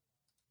alive.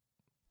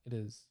 It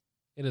is.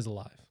 It is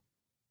alive.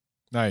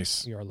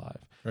 Nice. We are alive.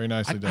 Very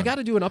nicely done. I got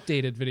to do an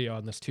updated video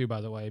on this too,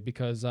 by the way,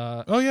 because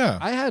I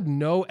had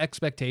no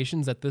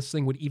expectations that this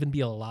thing would even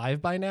be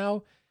alive by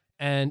now,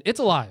 and it's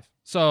alive.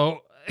 So.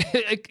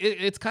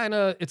 It's kind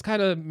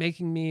of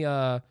making me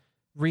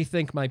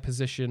rethink my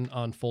position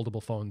on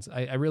foldable phones.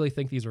 I really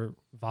think these are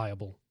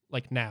viable,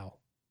 like now.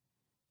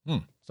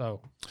 So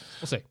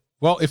we'll see.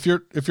 Well, if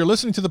you're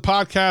listening to the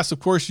podcast, of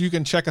course you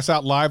can check us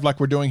out live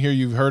like we're doing here.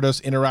 You've heard us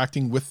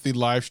interacting with the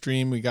live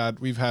stream.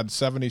 We've had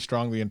 70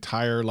 strong the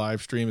entire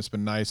live stream. It's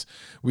been nice.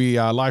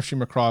 We live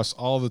stream across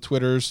all the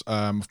Twitters.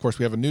 Of course,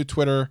 we have a new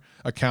Twitter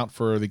account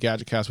for the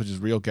GadgetCast, which is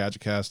Real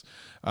GadgetCast.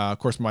 Of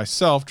course,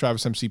 myself,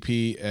 Travis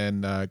MCP,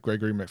 and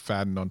Gregory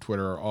McFadden on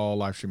Twitter are all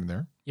live streaming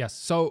there. Yes.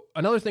 So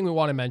another thing we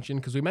want to mention,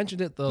 because we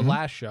mentioned it the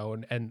last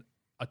show, and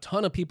a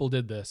ton of people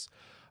did this.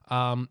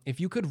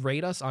 If you could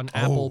rate us on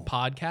Apple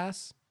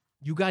Podcasts.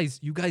 You guys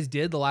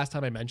did the last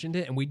time I mentioned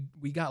it, and we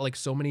got like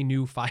so many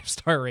new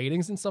 5-star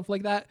ratings and stuff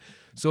like that.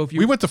 So if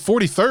we went to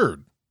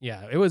 43rd.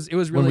 Yeah, it was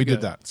really when we good.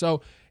 Did that.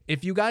 So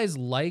if you guys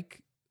like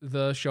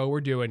the show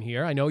we're doing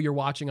here, I know you're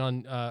watching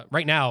on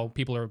right now.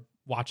 People are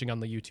watching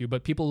on the YouTube,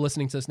 but people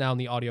listening to this now on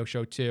the audio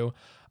show too.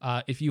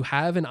 If you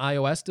have an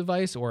iOS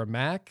device or a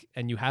Mac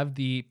and you have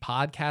the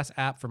podcast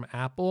app from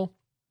Apple,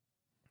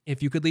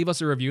 if you could leave us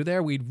a review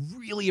there, we'd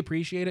really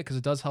appreciate it because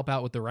it does help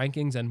out with the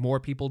rankings and more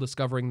people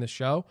discovering this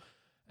show.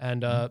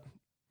 And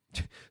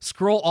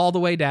scroll all the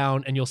way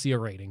down and you'll see a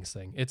ratings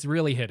thing. It's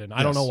really hidden.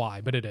 I don't know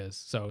why, but it is.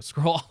 So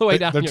scroll all the way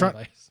down.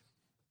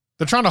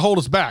 They're trying to hold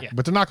us back,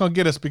 but they're not going to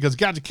get us because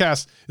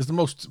GadgetCast is the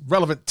most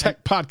relevant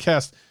tech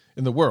podcast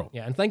in the world.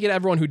 Yeah, and thank you to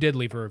everyone who did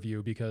leave a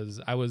review because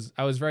I was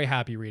very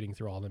happy reading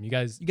through all of them. You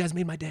guys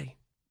made my day.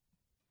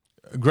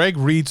 Greg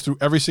reads through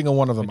every single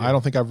one of them. I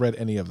don't think I've read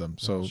any of them.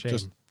 So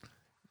just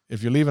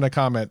if you're leaving a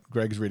comment,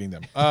 Greg's reading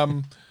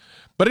them.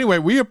 But anyway,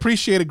 we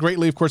appreciate it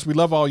greatly. Of course, we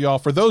love all y'all.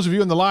 For those of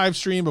you in the live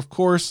stream, of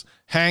course,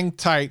 hang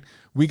tight.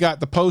 We got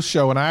the post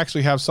show, and I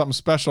actually have something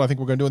special I think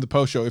we're going to do in the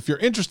post show. If you're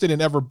interested in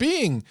ever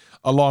being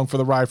along for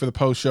the ride for the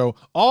post show,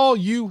 all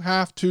you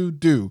have to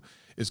do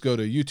is go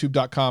to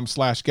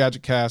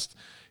youtube.com/GadgetCast,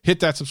 hit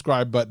that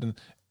subscribe button,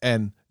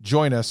 and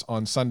join us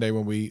on Sunday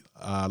when we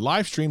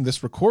live stream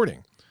this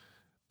recording.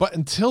 But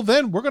until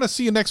then, we're going to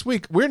see you next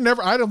week.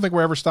 I don't think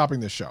we're ever stopping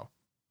this show.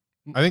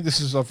 I think this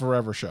is a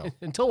forever show.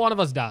 Until one of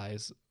us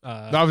dies.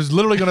 I was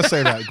literally going to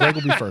say that. Greg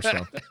will be first,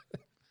 though.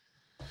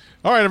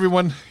 All right,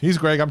 everyone. He's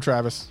Greg. I'm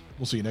Travis.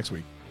 We'll see you next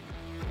week.